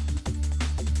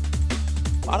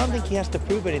 I don't think he has to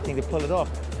prove anything to pull it off.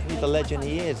 He's the legend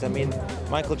he is. I mean,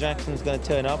 Michael Jackson's going to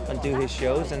turn up and do his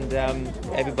shows, and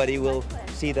everybody will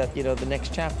see that, you know, the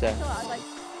next chapter.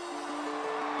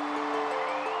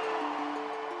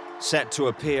 Set to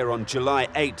appear on July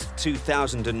 8,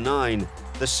 2009,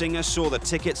 the singer saw the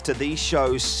tickets to these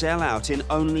shows sell out in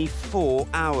only 4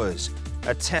 hours,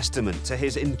 a testament to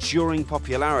his enduring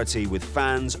popularity with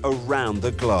fans around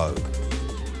the globe.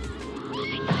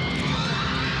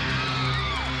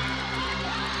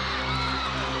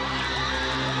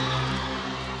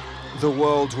 The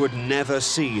world would never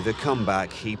see the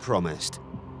comeback he promised.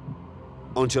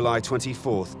 On July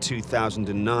 24,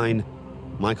 2009,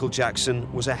 Michael Jackson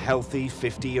was a healthy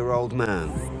 50-year-old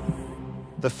man.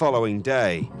 The following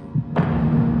day,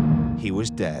 he was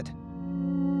dead.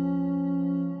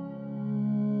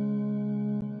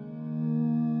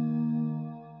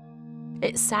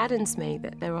 It saddens me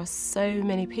that there are so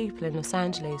many people in Los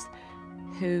Angeles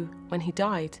who, when he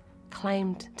died,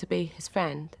 claimed to be his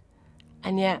friend,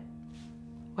 and yet,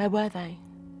 where were they?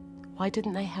 Why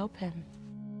didn't they help him?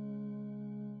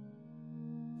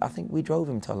 I think we drove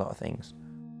him to a lot of things.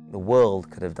 The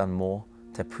world could have done more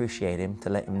to appreciate him, to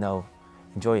let him know,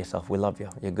 enjoy yourself, we love you,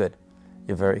 you're good,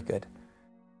 you're very good.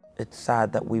 It's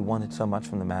sad that we wanted so much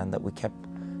from the man that we kept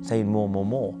saying more, more,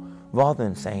 more, rather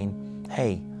than saying,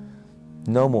 hey,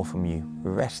 no more from you,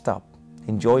 rest up,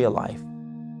 enjoy your life.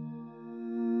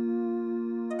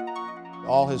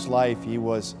 All his life he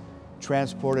was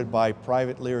transported by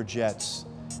private Lear jets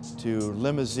to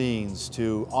limousines,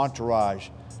 to entourage,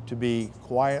 to be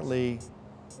quietly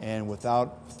and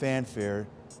without fanfare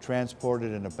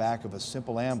transported in the back of a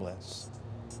simple ambulance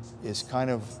is kind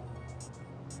of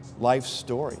life's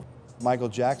story. Michael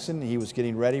Jackson, he was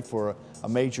getting ready for a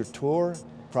major tour,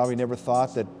 probably never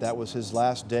thought that that was his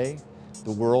last day.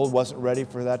 The world wasn't ready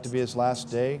for that to be his last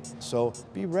day. So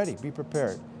be ready, be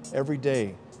prepared. Every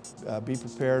day, be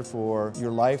prepared for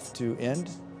your life to end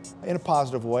in a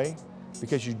positive way,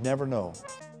 because you never know.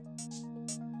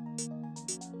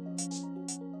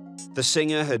 The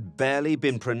singer had barely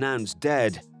been pronounced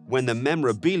dead when the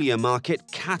memorabilia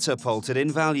market catapulted in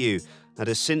value and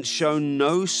has since shown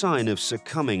no sign of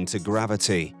succumbing to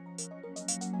gravity.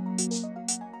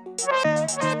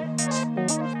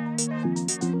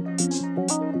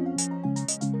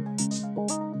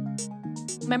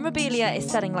 Memorabilia is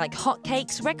selling like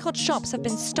hotcakes, record shops have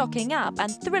been stocking up,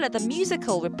 and Thriller the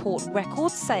Musical report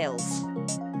record sales.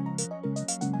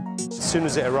 As soon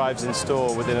as it arrives in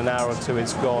store, within an hour or two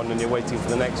it's gone and you're waiting for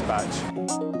the next batch.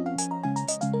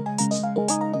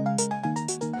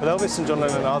 But Elvis and John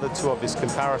Lennon are the two obvious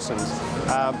comparisons,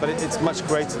 but it's much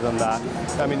greater than that.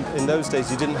 I mean, in those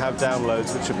days you didn't have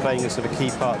downloads, which are playing a sort of key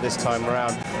part this time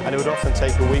around, and it would often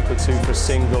take a week or two for a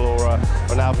single or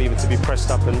an album even to be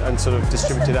pressed up and sort of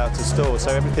distributed out to stores,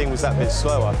 so everything was that bit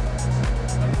slower.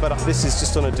 But this is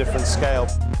just on a different scale.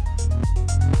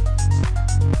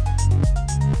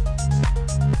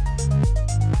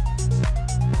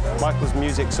 Michael's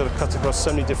music sort of cut across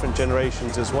so many different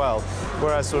generations as well,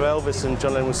 whereas sort of Elvis and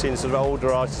John Lennon were seen as sort of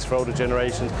older artists for older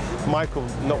generations. Michael,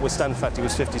 notwithstanding the fact he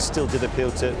was 50, still did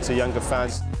appeal to younger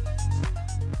fans.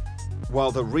 While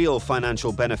the real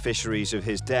financial beneficiaries of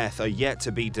his death are yet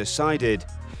to be decided,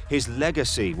 his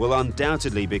legacy will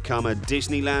undoubtedly become a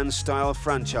Disneyland-style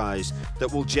franchise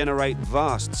that will generate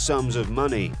vast sums of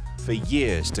money for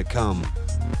years to come.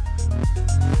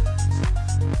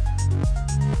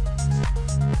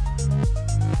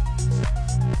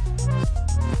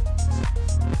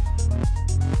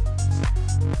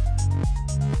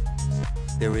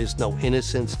 There is no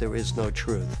innocence, there is no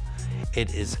truth.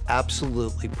 It is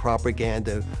absolutely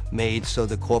propaganda made so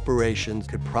the corporations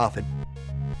could profit.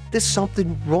 There's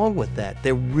something wrong with that.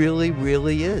 There really,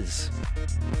 really is.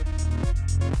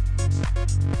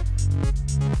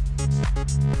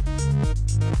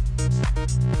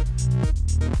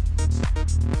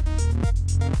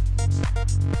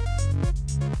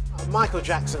 Michael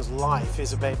Jackson's life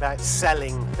is about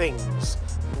selling things.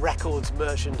 Records,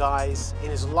 merchandise. In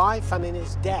his life and in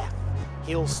his death,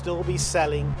 he'll still be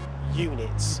selling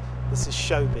units. This is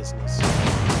show business.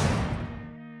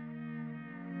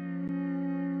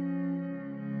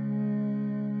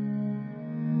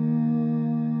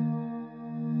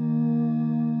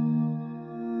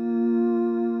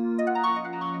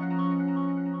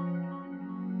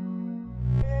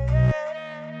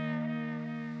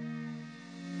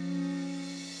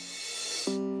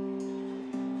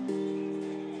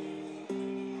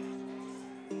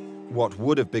 What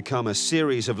would have become a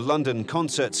series of London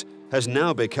concerts has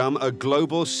now become a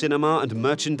global cinema and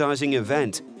merchandising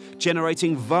event,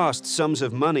 generating vast sums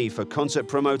of money for concert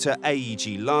promoter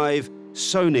AEG Live,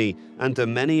 Sony, and the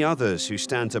many others who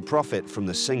stand to profit from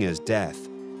the singer's death.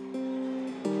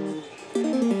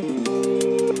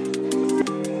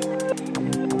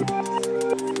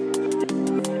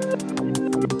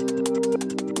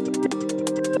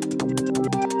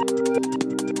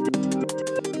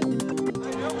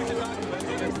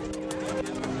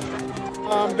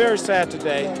 I'm very sad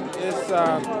today.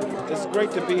 It's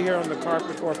great to be here on the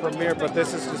carpet for a premiere, but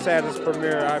this is the saddest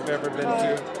premiere I've ever been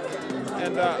to.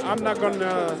 And I'm not going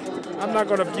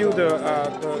to view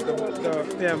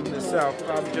the film itself.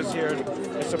 I'm just here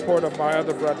in support of my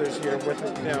other brothers here with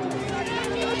the film.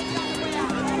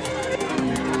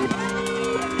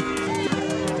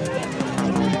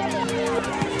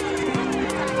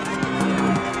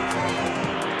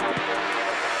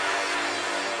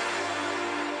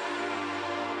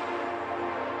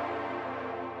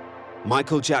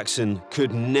 Michael Jackson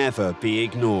could never be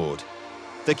ignored.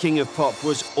 The King of Pop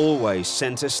was always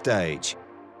centre stage.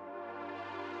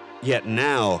 Yet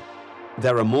now,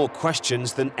 there are more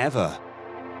questions than ever.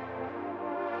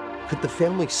 Could the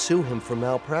family sue him for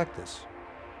malpractice?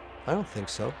 I don't think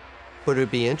so, but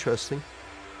it'd be interesting.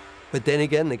 But then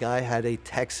again, the guy had a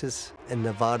Texas and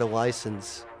Nevada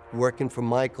license working for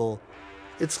Michael.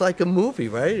 It's like a movie,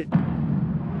 right?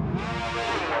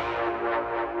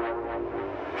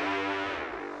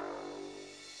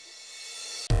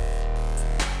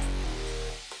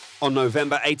 On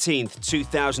November 18th,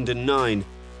 2009,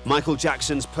 Michael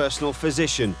Jackson's personal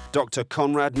physician, Dr.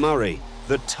 Conrad Murray,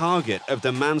 the target of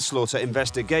the manslaughter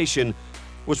investigation,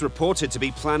 was reported to be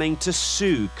planning to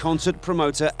sue concert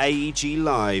promoter AEG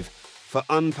Live for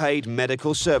unpaid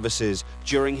medical services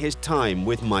during his time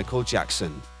with Michael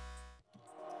Jackson.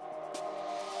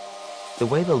 The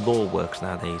way the law works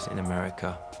nowadays in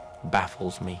America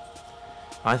baffles me.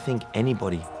 I think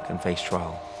anybody can face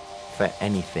trial for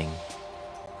anything,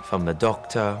 from the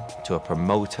doctor to a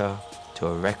promoter to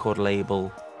a record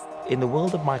label. In the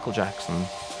world of Michael Jackson,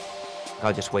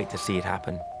 I'll just wait to see it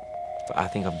happen. I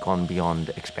think I've gone beyond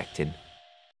expecting.